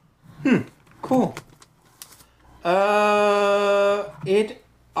 Cool.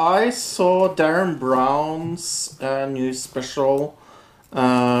 I saw Darren Brown's new special,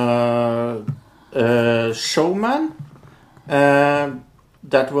 Showman,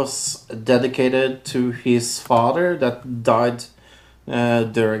 that was dedicated to his father that died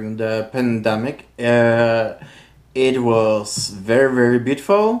during the pandemic. It was very, very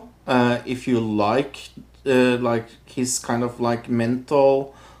beautiful. If you like his kind of like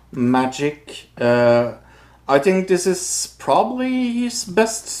mental magic, I think this is probably his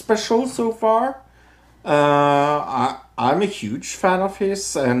best special so far. I'm a huge fan of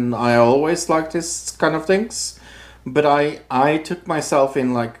his, and I always liked his kind of things. But I took myself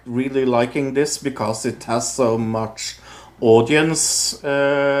in like really liking this because it has so much audience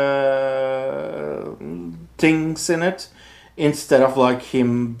things in it. Instead of like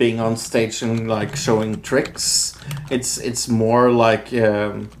him being on stage and like showing tricks, it's more like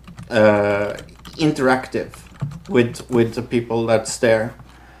interactive with the people that's there,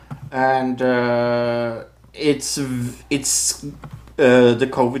 and it's the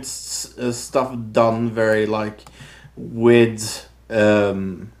COVID stuff done very like with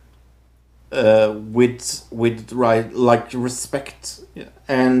right like respect,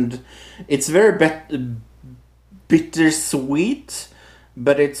 and it's very bittersweet,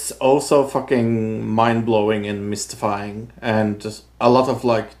 but it's also fucking mind-blowing and mystifying, and a lot of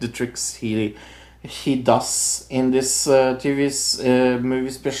like the tricks he does in this movie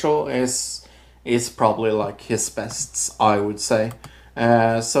special is probably like his best, I would say.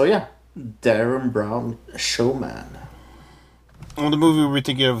 So yeah, Darren Brown, Showman. Well, the movie we were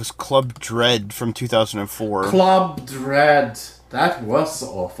thinking of was Club Dread from 2004. Club Dread, that was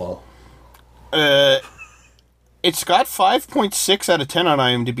awful. It's got 5.6 out of 10 on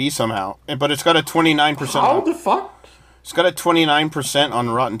IMDb somehow, but it's got a 29%. How the fuck? It's got a 29%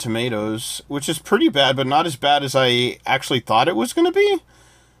 on Rotten Tomatoes, which is pretty bad, but not as bad as I actually thought it was going to be.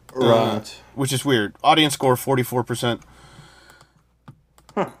 Right. Which is weird. Audience score 44%.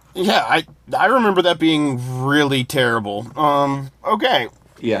 Yeah, I remember that being really terrible. Okay.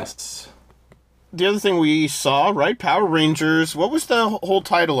 Yes. The other thing we saw, right? Power Rangers. What was the whole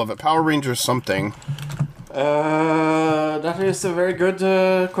title of it? Power Rangers something. That is a very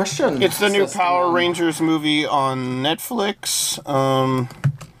good question. It's the new Power Rangers movie on Netflix.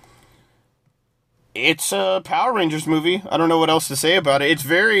 It's a Power Rangers movie. I don't know what else to say about it. It's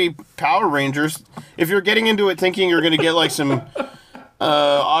very Power Rangers. If you're getting into it thinking you're going to get like some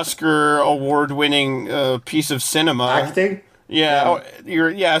Oscar award-winning piece of cinema, Acting?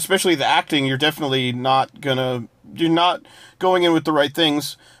 yeah, especially the acting. You're definitely you're not going in with the right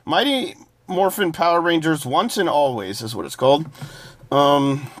things. Mighty Morphin Power Rangers Once and Always is what it's called.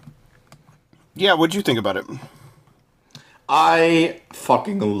 Yeah, what'd you think about it? I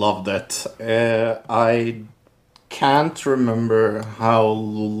fucking loved it. I can't remember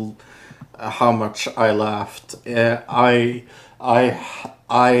how much I laughed.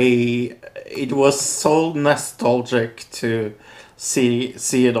 It was so nostalgic to see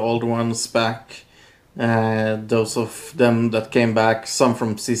the old ones back. Those of them that came back, some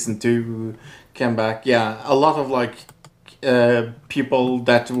from season 2 came back. Yeah, a lot of like people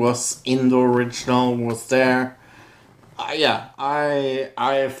that was in the original was there.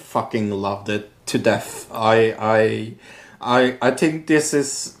 I fucking loved it to death. I think this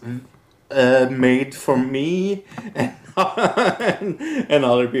is made for me and, and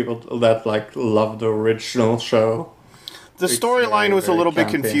other people that like love the original show. The storyline was a little bit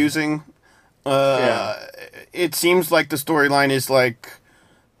confusing. It seems like the storyline is like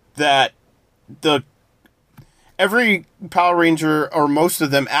that every Power Ranger, or most of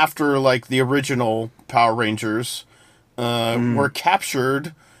them after like the original Power Rangers, were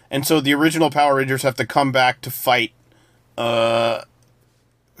captured, and so the original Power Rangers have to come back to fight.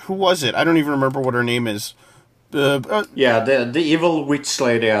 Who was it? I don't even remember what her name is. The evil witch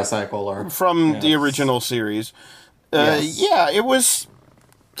lady, as I call her, from the original series. Yeah, it was.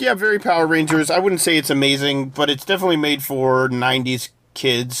 Yeah, very Power Rangers. I wouldn't say it's amazing, but it's definitely made for '90s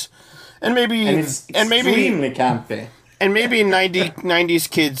kids, and maybe extremely campy, and maybe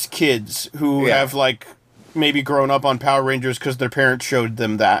 90s kids who have like maybe grown up on Power Rangers because their parents showed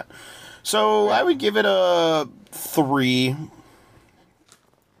them that. So I would give it a 3.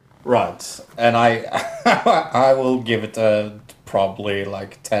 Right, and I will give it a probably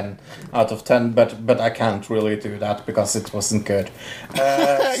like 10 out of 10, but I can't really do that because it wasn't good.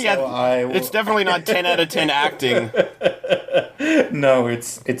 It's definitely not 10 out of 10 acting. No,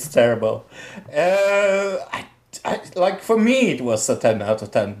 it's terrible. I like, for me it was a 10 out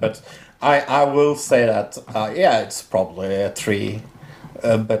of 10, but I will say that it's probably a 3.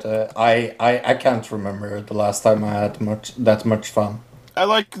 But I can't remember the last time I had that much fun. I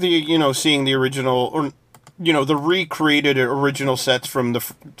like seeing the original, or the recreated original sets from the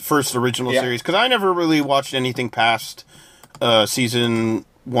first original series, because I never really watched anything past season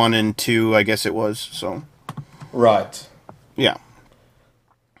 1 and 2, I guess it was. So, right, yeah,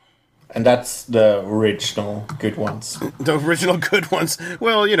 and that's the original good ones. The original good ones.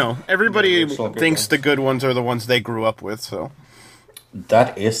 Well, everybody thinks the good ones are the ones they grew up with. So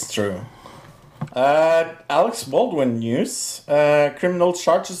that is true. Alex Baldwin news. Criminal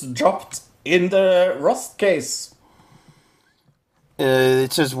charges dropped in the Rust case.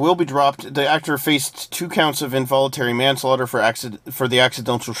 It says will be dropped. The actor faced 2 counts of involuntary manslaughter for the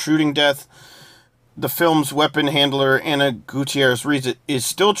accidental shooting death. The film's weapon handler, Anna Gutierrez-Reed, is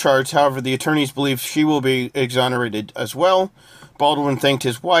still charged. However, the attorneys believe she will be exonerated as well. Baldwin thanked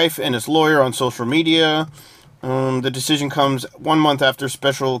his wife and his lawyer on social media. The decision comes 1 month after the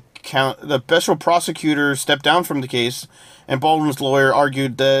special prosecutor stepped down from the case, and Baldwin's lawyer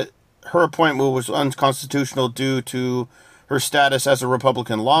argued that her appointment was unconstitutional due to her status as a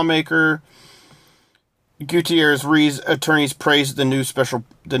Republican lawmaker. Gutierrez-Reed's attorneys praised the new special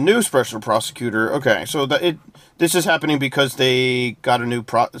prosecutor. Okay, so this is happening because they got a new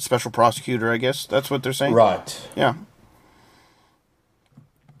special prosecutor, I guess. That's what they're saying? Right. Yeah.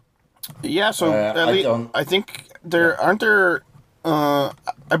 Yeah, so I think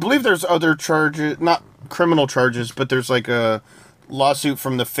I believe there's other charges, not criminal charges, but there's like a lawsuit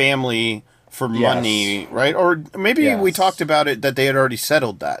from the family for money, right? Or maybe we talked about it that they had already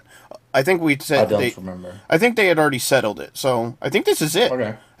settled that. I think we said I don't remember. I think they had already settled it. So I think this is it.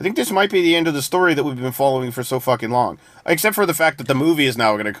 Okay. I think this might be the end of the story that we've been following for so fucking long. Except for the fact that the movie is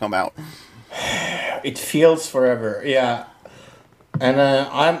now going to come out. It feels forever, yeah. And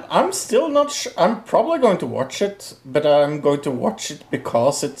I'm still not I'm probably going to watch it, but I'm going to watch it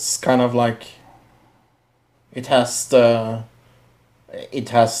because it's kind of like it has it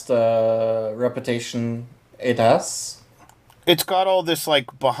has the reputation it has. It's got all this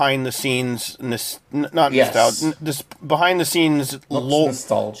like behind the scenes, not Yes. nostalgia, this behind the scenes Not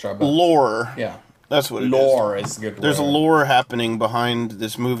nostalgia, but lore. yeah. That's what it is. Lore is a good There's a word. lore happening behind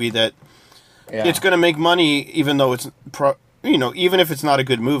this movie that Yeah. it's going to make money, even though it's even if it's not a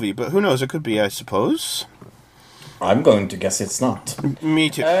good movie. But who knows? It could be, I suppose. I'm going to guess it's not. Me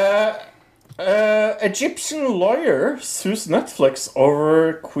too. Egyptian lawyer sues Netflix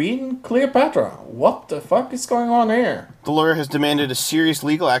over Queen Cleopatra. What the fuck is going on here? The lawyer has demanded a serious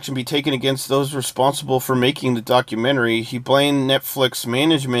legal action be taken against those responsible for making the documentary. He blamed Netflix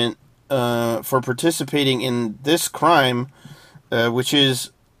management for participating in this crime, which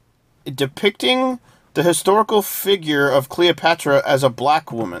is depicting the historical figure of Cleopatra as a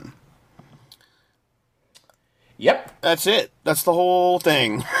black woman. Yep. That's it. That's the whole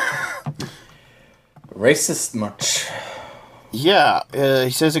thing. Racist much. Yeah,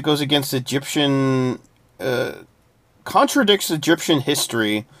 he says it goes against Egyptian... contradicts Egyptian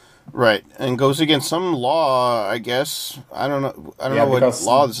history, right, and goes against some law, I guess. I don't know what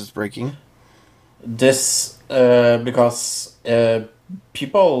law this is breaking. This, because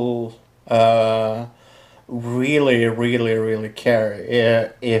people really, really, really care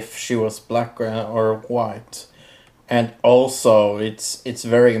if she was black or white. And also, it's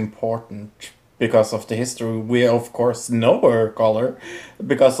very important because of the history. We, of course, know her color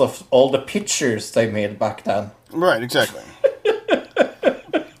because of all the pictures they made back then. Right, exactly.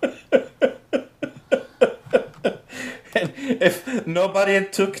 And if nobody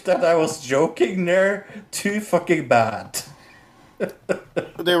took that I was joking, they're too fucking bad.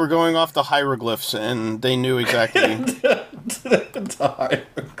 They were going off the hieroglyphs, and they knew exactly.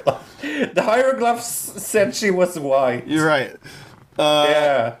 The hieroglyphs said she was white. You're right.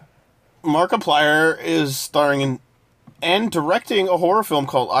 Yeah. Markiplier is starring in and directing a horror film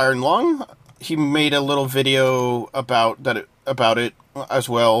called Iron Lung. He made a little video about it as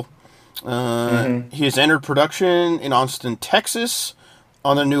well. He has entered production in Austin, Texas,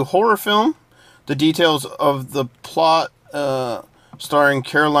 on a new horror film. The details of the plot, starring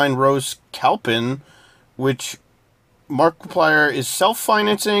Caroline Rose Calpin, which Markiplier is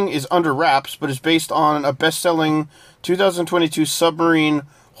self-financing, is under wraps, but is based on a best-selling 2022 submarine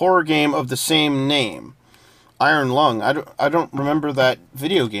horror game of the same name, Iron Lung. I don't remember that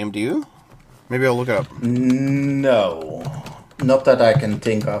video game. Do you? Maybe I'll look it up. No. Not that I can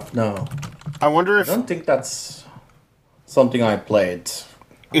think of, no. I wonder if... I don't think that's something I played.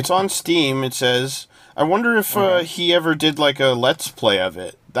 It's on Steam, it says. I wonder if he ever did like a Let's Play of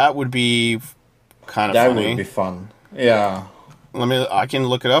it. That would be kind of funny. That would be fun. Yeah. I can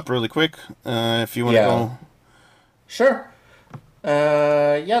look it up really quick if you want to go. Sure.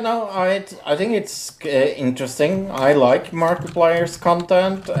 I think it's interesting. I like Markiplier's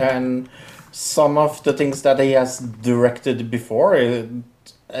content and some of the things that he has directed before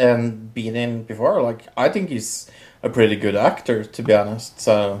and been in before. Like, I think he's a pretty good actor, to be honest.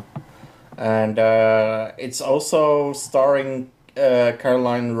 So, and it's also starring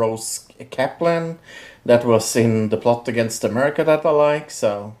Caroline Rose Kaplan, that was in The Plot Against America that I like.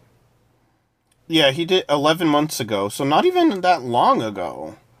 So. Yeah, he did 11 months ago, so not even that long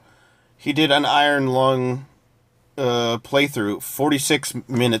ago. He did an Iron Lung playthrough, 46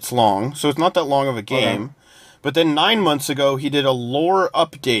 minutes long, so it's not that long of a game. Okay. But then 9 months ago, he did a lore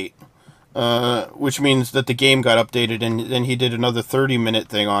update, which means that the game got updated, and then he did another 30-minute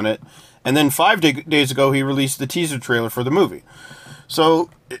thing on it. And then 5 days ago, he released the teaser trailer for the movie. So,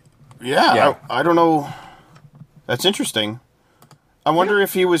 yeah. I don't know. That's interesting. I wonder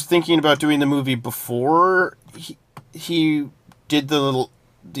if he was thinking about doing the movie before he did the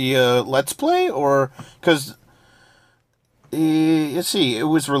Let's Play, or because let's see, it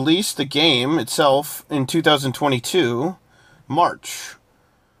was released, the game itself, in 2022 March,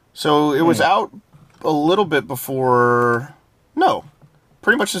 so it was out a little bit before. No,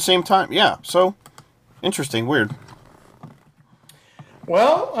 pretty much the same time. Yeah, so interesting, weird.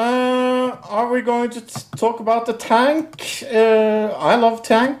 Well, are we going to talk about the tank? I love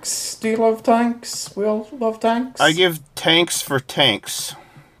tanks. Do you love tanks? We all love tanks. I give tanks for tanks.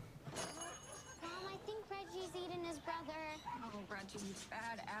 Mom, I think Reggie's eating his brother. Oh, Reggie's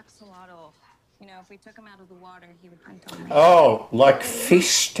bad axolotl. You know, if we took him out of the water, he would hunt on me. Oh, like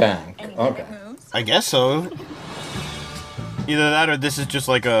fish tank. Okay. I guess so. Either that or this is just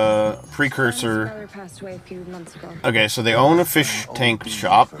like a precursor. His brother passed away a few months ago. Okay, so they own a fish tank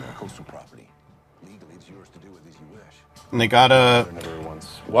shop. And they got a...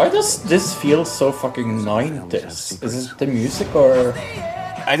 Why does this feel so fucking 90s? Is it the music or...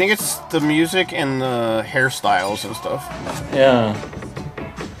 I think it's the music and the hairstyles and stuff. Yeah.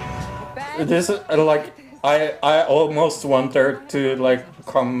 this is like I almost want there to like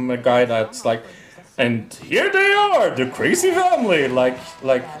become a guy that's like, and here they are, the crazy family, like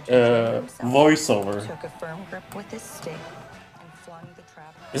voiceover. Took a firm grip with his stick and flung the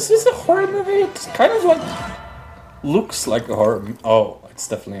trap. Is this a horror movie? It's kind of like looks like a horror. Oh, it's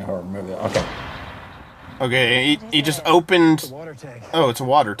definitely a horror movie. Okay. Okay, he just opened. Oh, it's a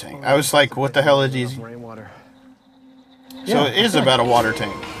water tank. I was like, what the hell is he? So it is about a water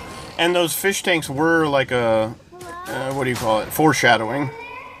tank. And those fish tanks were like a, what do you call it? Foreshadowing.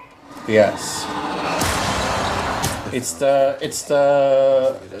 Yes. It's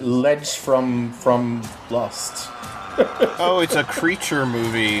the ledge from Lost. Oh, it's a creature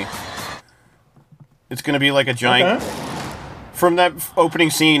movie. It's gonna be like a giant. Okay. From that opening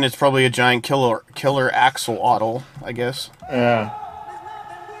scene, it's probably a giant killer axolotl, I guess. Yeah.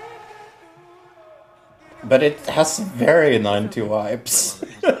 But it has very 90 vibes.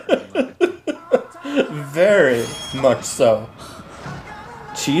 Very much so.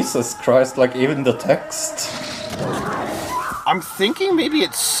 Jesus Christ, like even the text. I'm thinking maybe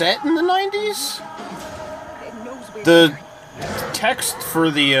it's set in the 90s? The text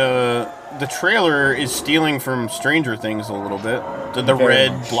for the trailer is stealing from Stranger Things a little bit. The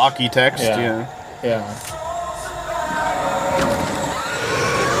red, much. blocky text, Yeah.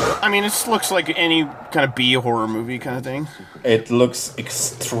 I mean, it looks like any kind of B horror movie kind of thing. It looks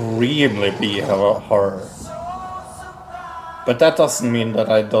extremely horror. But that doesn't mean that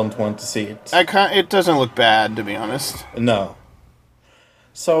I don't want to see it. It doesn't look bad, to be honest. No.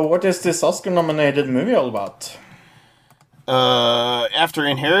 So what is this Oscar-nominated movie all about? After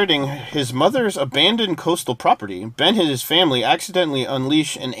inheriting his mother's abandoned coastal property, Ben and his family accidentally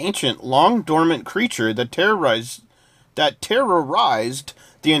unleash an ancient, long-dormant creature that terrorized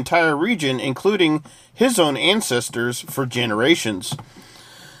the entire region, including his own ancestors, for generations.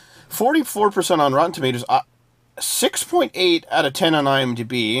 44% on Rotten Tomatoes, 6.8 out of 10 on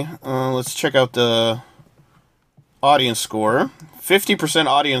IMDb. Let's check out the audience score. 50%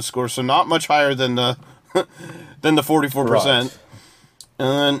 audience score, so not much higher than the 44%.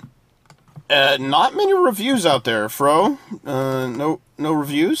 Right. And not many reviews out there, Fro. No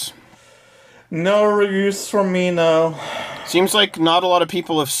reviews? No reviews from me, no. Seems like not a lot of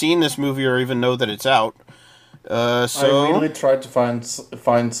people have seen this movie or even know that it's out. I really tried to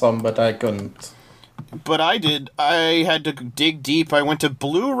find some, but I couldn't. But I did. I had to dig deep. I went to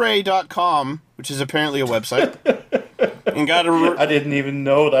Blu-ray.com, which is apparently a website, and got I didn't even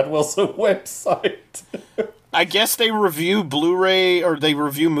know that was a website. I guess they review Blu-ray, or they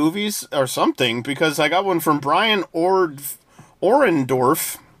review movies or something, because I got one from Brian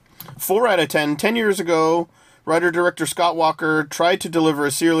Orendorff. 4 out of 10. 10 years ago, writer-director Scott Walker tried to deliver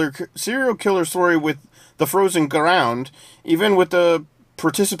a serial killer story with The Frozen Ground, even with the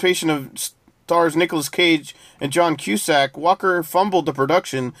participation of stars Nicolas Cage and John Cusack. Walker fumbled the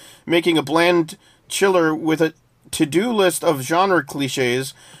production, making a bland chiller with a to-do list of genre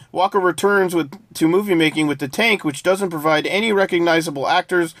cliches. Walker returns to movie making with The Tank, which doesn't provide any recognizable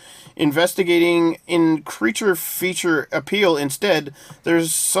actors investigating in creature feature appeal. Instead,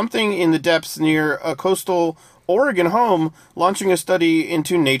 there's something in the depths near a coastal Oregon home launching a study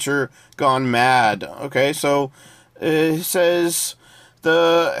into nature gone mad. Okay, so it says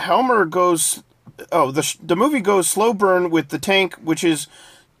the movie goes slow burn with The Tank, which is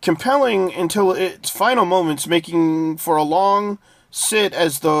compelling until its final moments, making for a long sit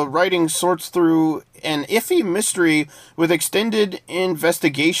as the writing sorts through an iffy mystery with extended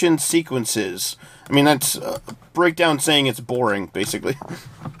investigation sequences. I mean, that's a breakdown saying it's boring, basically.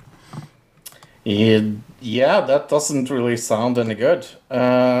 Yeah, that doesn't really sound any good.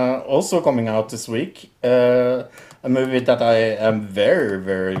 Also coming out this week, a movie that I am very,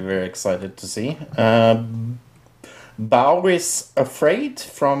 very, very excited to see. Bowie's Afraid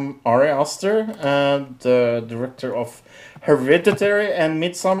from Ari Aster, the director of Hereditary and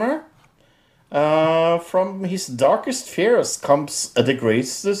Midsommar. From his darkest fears comes the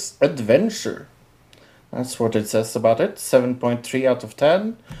greatest adventure. That's what it says about it. 7.3 out of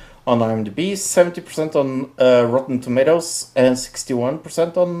 10 on IMDb, 70% on Rotten Tomatoes, and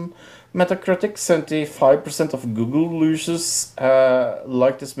 61% on Metacritic. 75% of Google users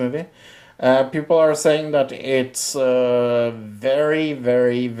like this movie. People are saying that it's very,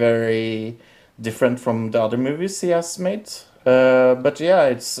 very, very different from the other movies he has made. But yeah,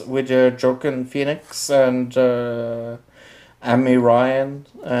 it's with Joaquin Phoenix and Amy Ryan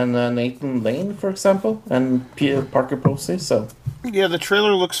and Nathan Lane, for example, and Parker Posey. So yeah, the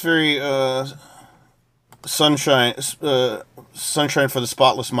trailer looks very sunshine for the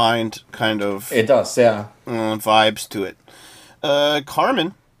spotless mind kind of. It does, yeah. Vibes to it.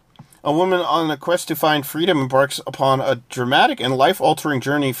 Carmen, A woman on a quest to find freedom embarks upon a dramatic and life-altering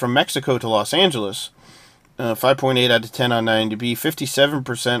journey from Mexico to Los Angeles. 5.8 out of 10 on IMDb,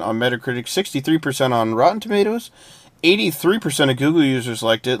 57% on Metacritic, 63% on Rotten Tomatoes, 83% of Google users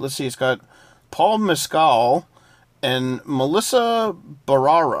liked it. Let's see, it's got Paul Mescal and Melissa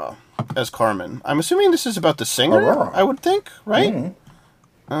Barrera as Carmen. I'm assuming this is about the singer, I would think, right?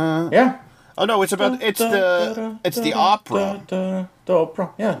 Mm-hmm. Yeah. Oh no, it's about it's the opera. The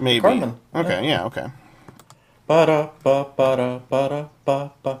opera, yeah. Maybe. Carmen. Okay, yeah, okay.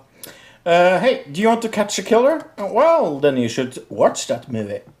 Hey, do you want to catch a killer? Well, then you should watch that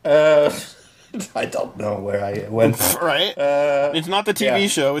movie. I don't know where I went. Right? It's not the TV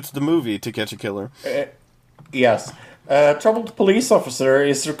show, it's the movie To Catch a Killer. Yes. A troubled police officer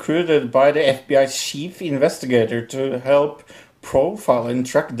is recruited by the FBI's chief investigator to help profile and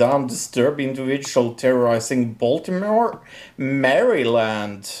track down disturbed individual terrorizing Baltimore,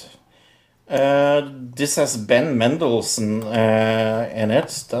 Maryland. This has Ben Mendelsohn in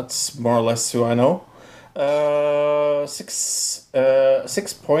it. That's more or less who I know.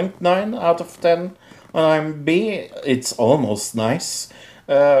 6.9 out of 10 on IMDb. It's almost nice.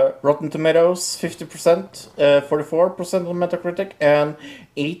 Rotten Tomatoes 50%, 44% on Metacritic, and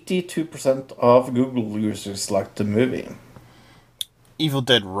 82% of Google users liked the movie. Evil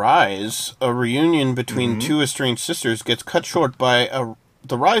Dead Rise, a reunion between two estranged sisters, gets cut short by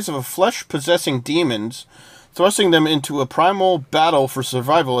the rise of a flesh-possessing demons, thrusting them into a primal battle for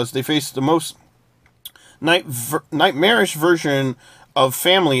survival as they face the most nightmarish version of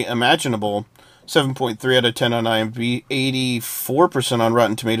family imaginable. 7.3 out of 10 on IMDb, 84% on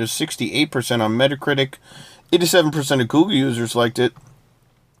Rotten Tomatoes, 68% on Metacritic, 87% of Google users liked it.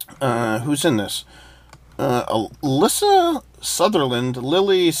 Who's in this? Alyssa Sutherland,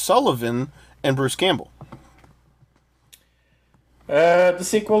 Lily Sullivan, and Bruce Campbell. The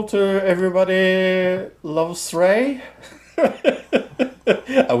sequel to Everybody Loves Ray.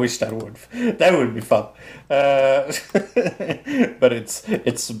 I wish that would be fun. But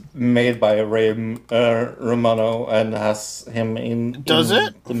it's made by Ray Romano and has him in. Does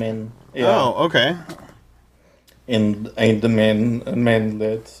it? The main. Yeah. Oh, okay. In the main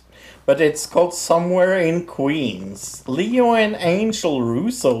lead. But it's called Somewhere in Queens. Leo and Angel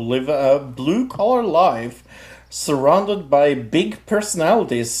Russo live a blue-collar life surrounded by big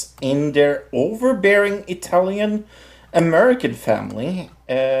personalities in their overbearing Italian-American family.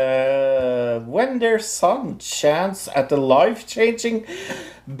 When their son chants at a life-changing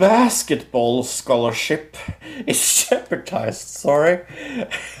basketball scholarship is jeopardized. Sorry.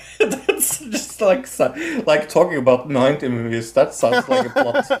 That's just like talking about 90 movies. That sounds like a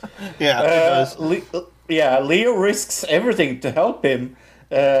plot. Yeah, it does. Leo risks everything to help him,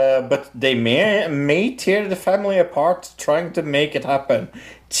 but they may tear the family apart trying to make it happen.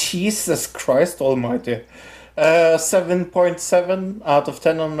 Jesus Christ Almighty. 7.7 out of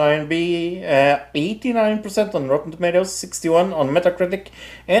 10 on IMDb, 89% on Rotten Tomatoes, 61% on Metacritic,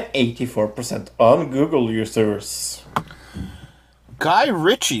 and 84% on Google users. Guy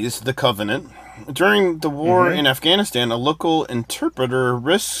Ritchie's The Covenant. During the war in Afghanistan, a local interpreter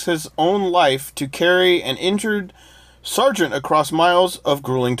risks his own life to carry an injured sergeant across miles of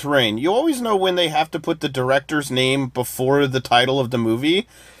grueling terrain. You always know when they have to put the director's name before the title of the movie.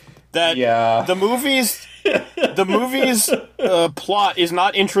 That the movie's plot is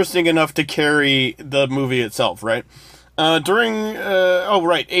not interesting enough to carry the movie itself, right?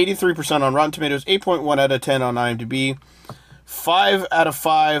 83% on Rotten Tomatoes, 8.1 out of 10 on IMDb. 5 out of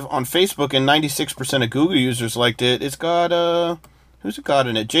 5 on Facebook, and 96% of Google users liked it. It's got, who's it got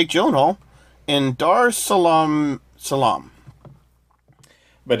in it? Jake Gyllenhaal and Dar Salam.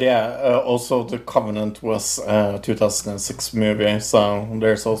 But also The Covenant was a 2006 movie, so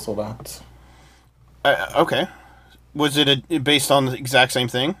there's also that. Okay. Was it based on the exact same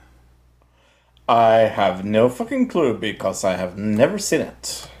thing? I have no fucking clue because I have never seen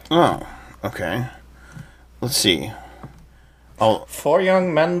it. Oh, okay. Let's see. Four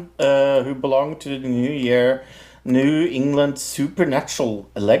young men who belong to the New England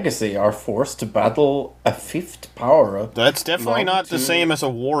supernatural legacy are forced to battle a fifth power. That's definitely not the same as a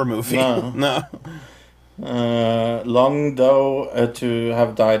war movie. No. Long to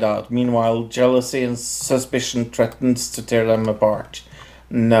have died out. Meanwhile, jealousy and suspicion threatens to tear them apart.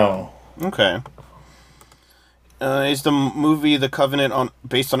 No. Okay. Is the movie The Covenant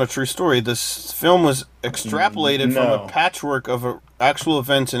based on a true story? This film was extrapolated from a patchwork of actual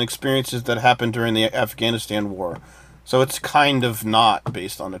events and experiences that happened during the Afghanistan war. So it's kind of not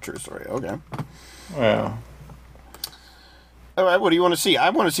based on a true story. Okay. Yeah. All right, what do you want to see?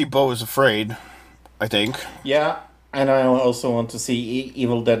 I want to see Beau is Afraid, I think. Yeah. And I also want to see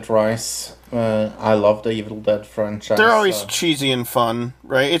Evil Dead Rise. I love the Evil Dead franchise. They're always cheesy and fun,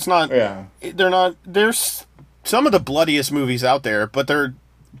 right? It's not... Yeah. They're not... There's some of the bloodiest movies out there, but they're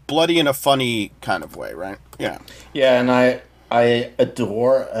bloody in a funny kind of way, right? Yeah. Yeah, and I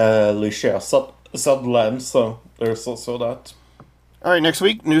adore Lucia Sutherland, so there's also that. All right, next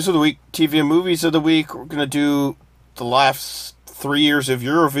week, News of the Week, TV and Movies of the Week. We're going to do the last 3 years of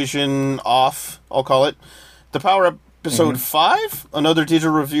Eurovision off, I'll call it. The Power Episode 5, another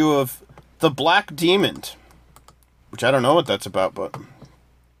digital review of The Black Demon, which I don't know what that's about, but...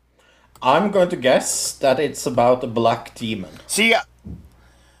 I'm going to guess that it's about a black demon. See,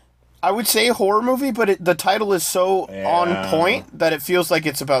 I would say horror movie, but the title is so on point that it feels like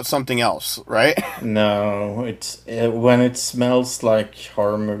it's about something else, right? No, it's when it smells like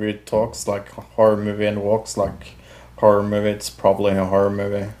horror movie, it talks like horror movie, and walks like horror movie, it's probably a horror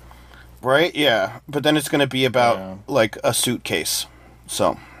movie. Right, yeah. But then it's going to be about, like, a suitcase,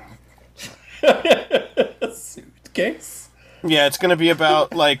 so... A suitcase? Yeah, it's going to be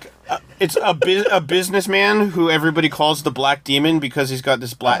about, like... it's a businessman who everybody calls the Black Demon because he's got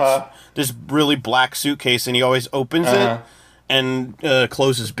this this really black suitcase, and he always opens it and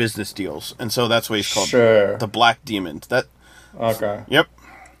closes business deals, and so that's why he's called the Black Demon. Okay. Yep.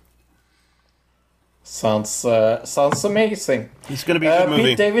 Sounds amazing. It's going to be a good movie.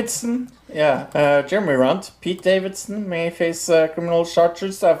 Pete Davidson, Jeremy Renner. Pete Davidson may face criminal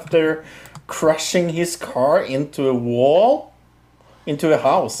charges after crashing his car into a wall. Into a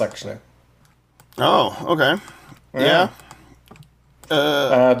house, actually. Oh, okay. Yeah.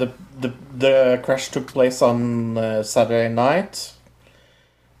 The crash took place on Saturday night,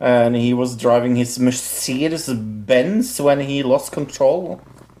 and he was driving his Mercedes-Benz when he lost control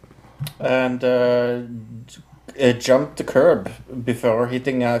and jumped the curb before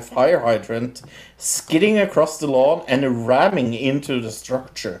hitting a fire hydrant, skidding across the lawn and ramming into the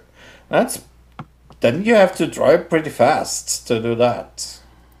structure. Then you have to drive pretty fast to do that.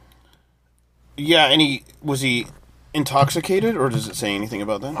 Yeah, and was he intoxicated, or does it say anything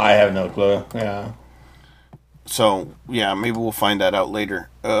about that? I have no clue, yeah. So, yeah, maybe we'll find that out later.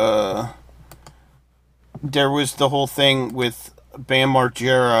 There was the whole thing with Bam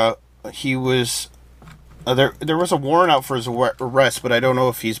Margera. He was... there was a warrant out for his arrest, but I don't know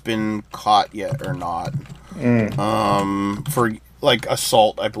if he's been caught yet or not. For, like,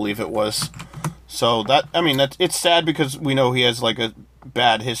 assault, I believe it was. So it's sad because we know he has like a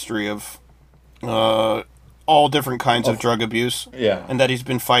bad history of all different kinds of drug abuse, and that he's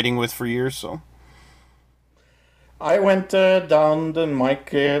been fighting with for years. So I went down the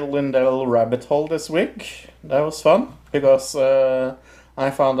Mike Lindell rabbit hole this week. That was fun because I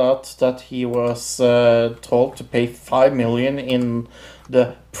found out that he was told to pay $5 million in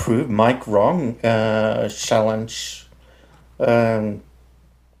the Prove Mike Wrong challenge.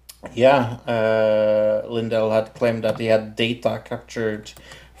 Lindell had claimed that he had data captured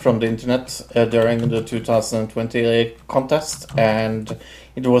from the internet during the 2020 contest, and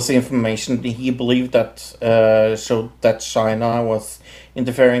it was information he believed that showed that China was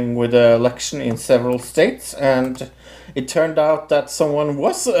interfering with the election in several states, and it turned out that someone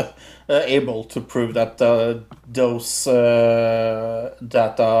was able to prove that those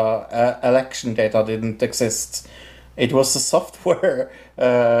election data didn't exist. It was a software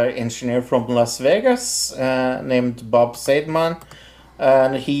engineer from Las Vegas named Bob Seidman,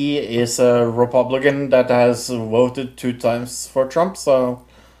 and he is a Republican that has voted 2 times for Trump, so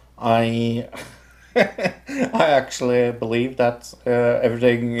I actually believe that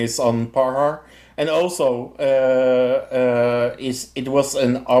everything is on par. And also, it was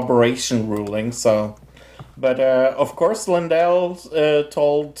an aberration ruling, so... But, of course, Lindell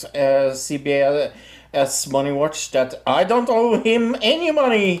told CBS Money Watch that I don't owe him any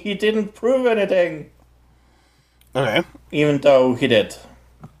money. He didn't prove anything. Okay. Even though he did.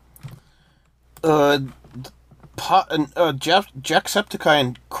 Jacksepticeye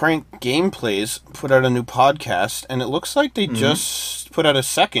and Crank Gameplays put out a new podcast, and it looks like they just put out a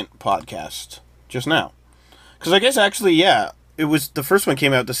second podcast just now. Because I guess actually, it was the first one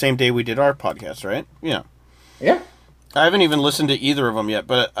came out the same day we did our podcast, right? Yeah. Yeah. I haven't even listened to either of them yet,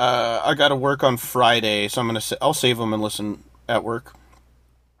 but I got to work on Friday, so I'll save them and listen at work.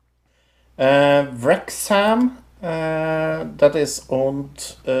 Wrexham, that is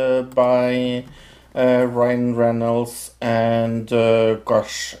owned by Ryan Reynolds and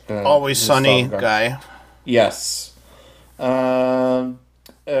Always Sunny guy. Yes.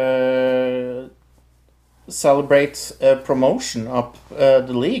 Celebrate promotion up the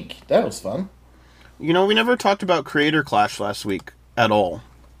league. That was fun. You know, we never talked about Creator Clash last week at all.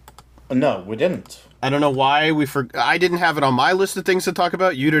 No, we didn't. I don't know why I didn't have it on my list of things to talk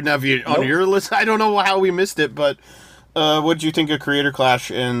about. You didn't have it on your list. I don't know how we missed it, but what did you think of Creator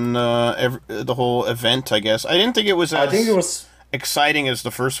Clash and the whole event, I guess? I didn't think it was as exciting as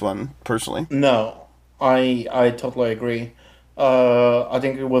the first one, personally. No, I totally agree. I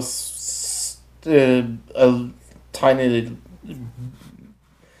think it was a tiny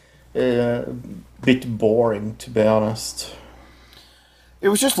bit boring, to be honest. It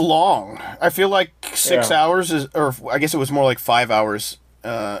was just long. I feel like 6 hours or I guess it was more like 5 hours.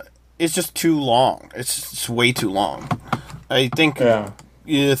 It's just too long. It's way too long. I think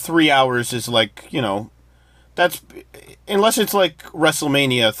 3 hours is like, that's, unless it's like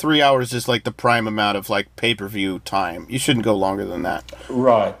WrestleMania, 3 hours is like the prime amount of like pay-per-view time. You shouldn't go longer than that.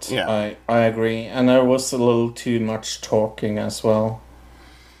 Right. Yeah. I agree. And there was a little too much talking as well.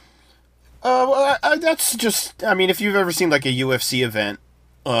 Well, that's just, I mean, if you've ever seen like a UFC event,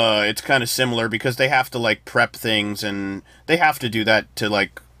 it's kind of similar because they have to like prep things and they have to do that to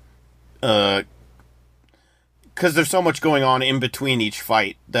like, because there's so much going on in between each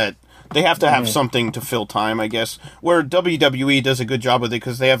fight that they have to have something to fill time, I guess. Where WWE does a good job with it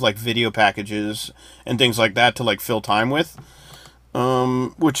because they have like video packages and things like that to like fill time with.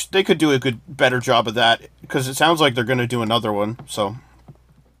 Which they could do a better job of that because it sounds like they're going to do another one, so.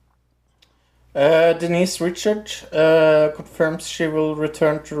 Denise Richard confirms she will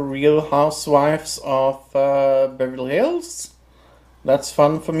return to Real Housewives of Beverly Hills. That's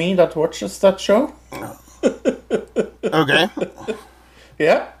fun for me that watches that show. Okay.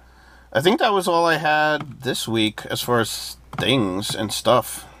 Yeah. I think that was all I had this week as far as things and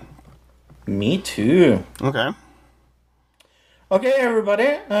stuff. Me too. Okay. Okay,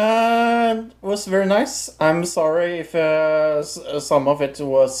 everybody. It was very nice. I'm sorry if some of it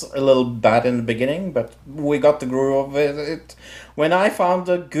was a little bad in the beginning, but we got the groove of it. When I found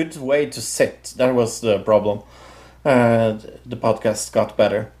a good way to sit, that was the problem. The podcast got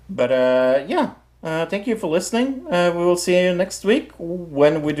better. But thank you for listening. We will see you next week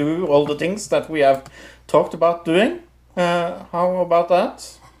when we do all the things that we have talked about doing. How about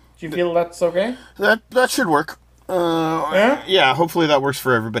that? Do you feel that's okay? That should work. Yeah, hopefully that works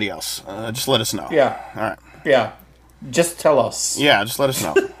for everybody else. Just let us know. Yeah. All right. Yeah. Just tell us. Yeah, just let us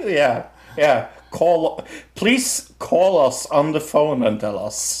know. Yeah. Please call us on the phone and tell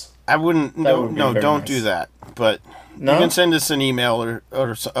us. I wouldn't. Don't nice. do that. But no? You can send us an email or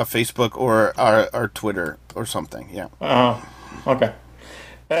a Facebook or our Twitter or something. Yeah. Okay.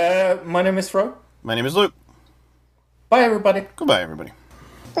 My name is Fro. My name is Luke. Bye, everybody. Goodbye, everybody.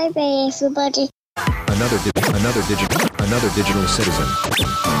 Bye-bye, everybody. Another digital citizen. Another digital citizen.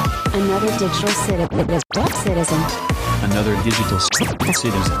 Another digital citizen. Another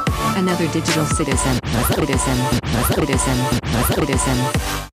digital citizen.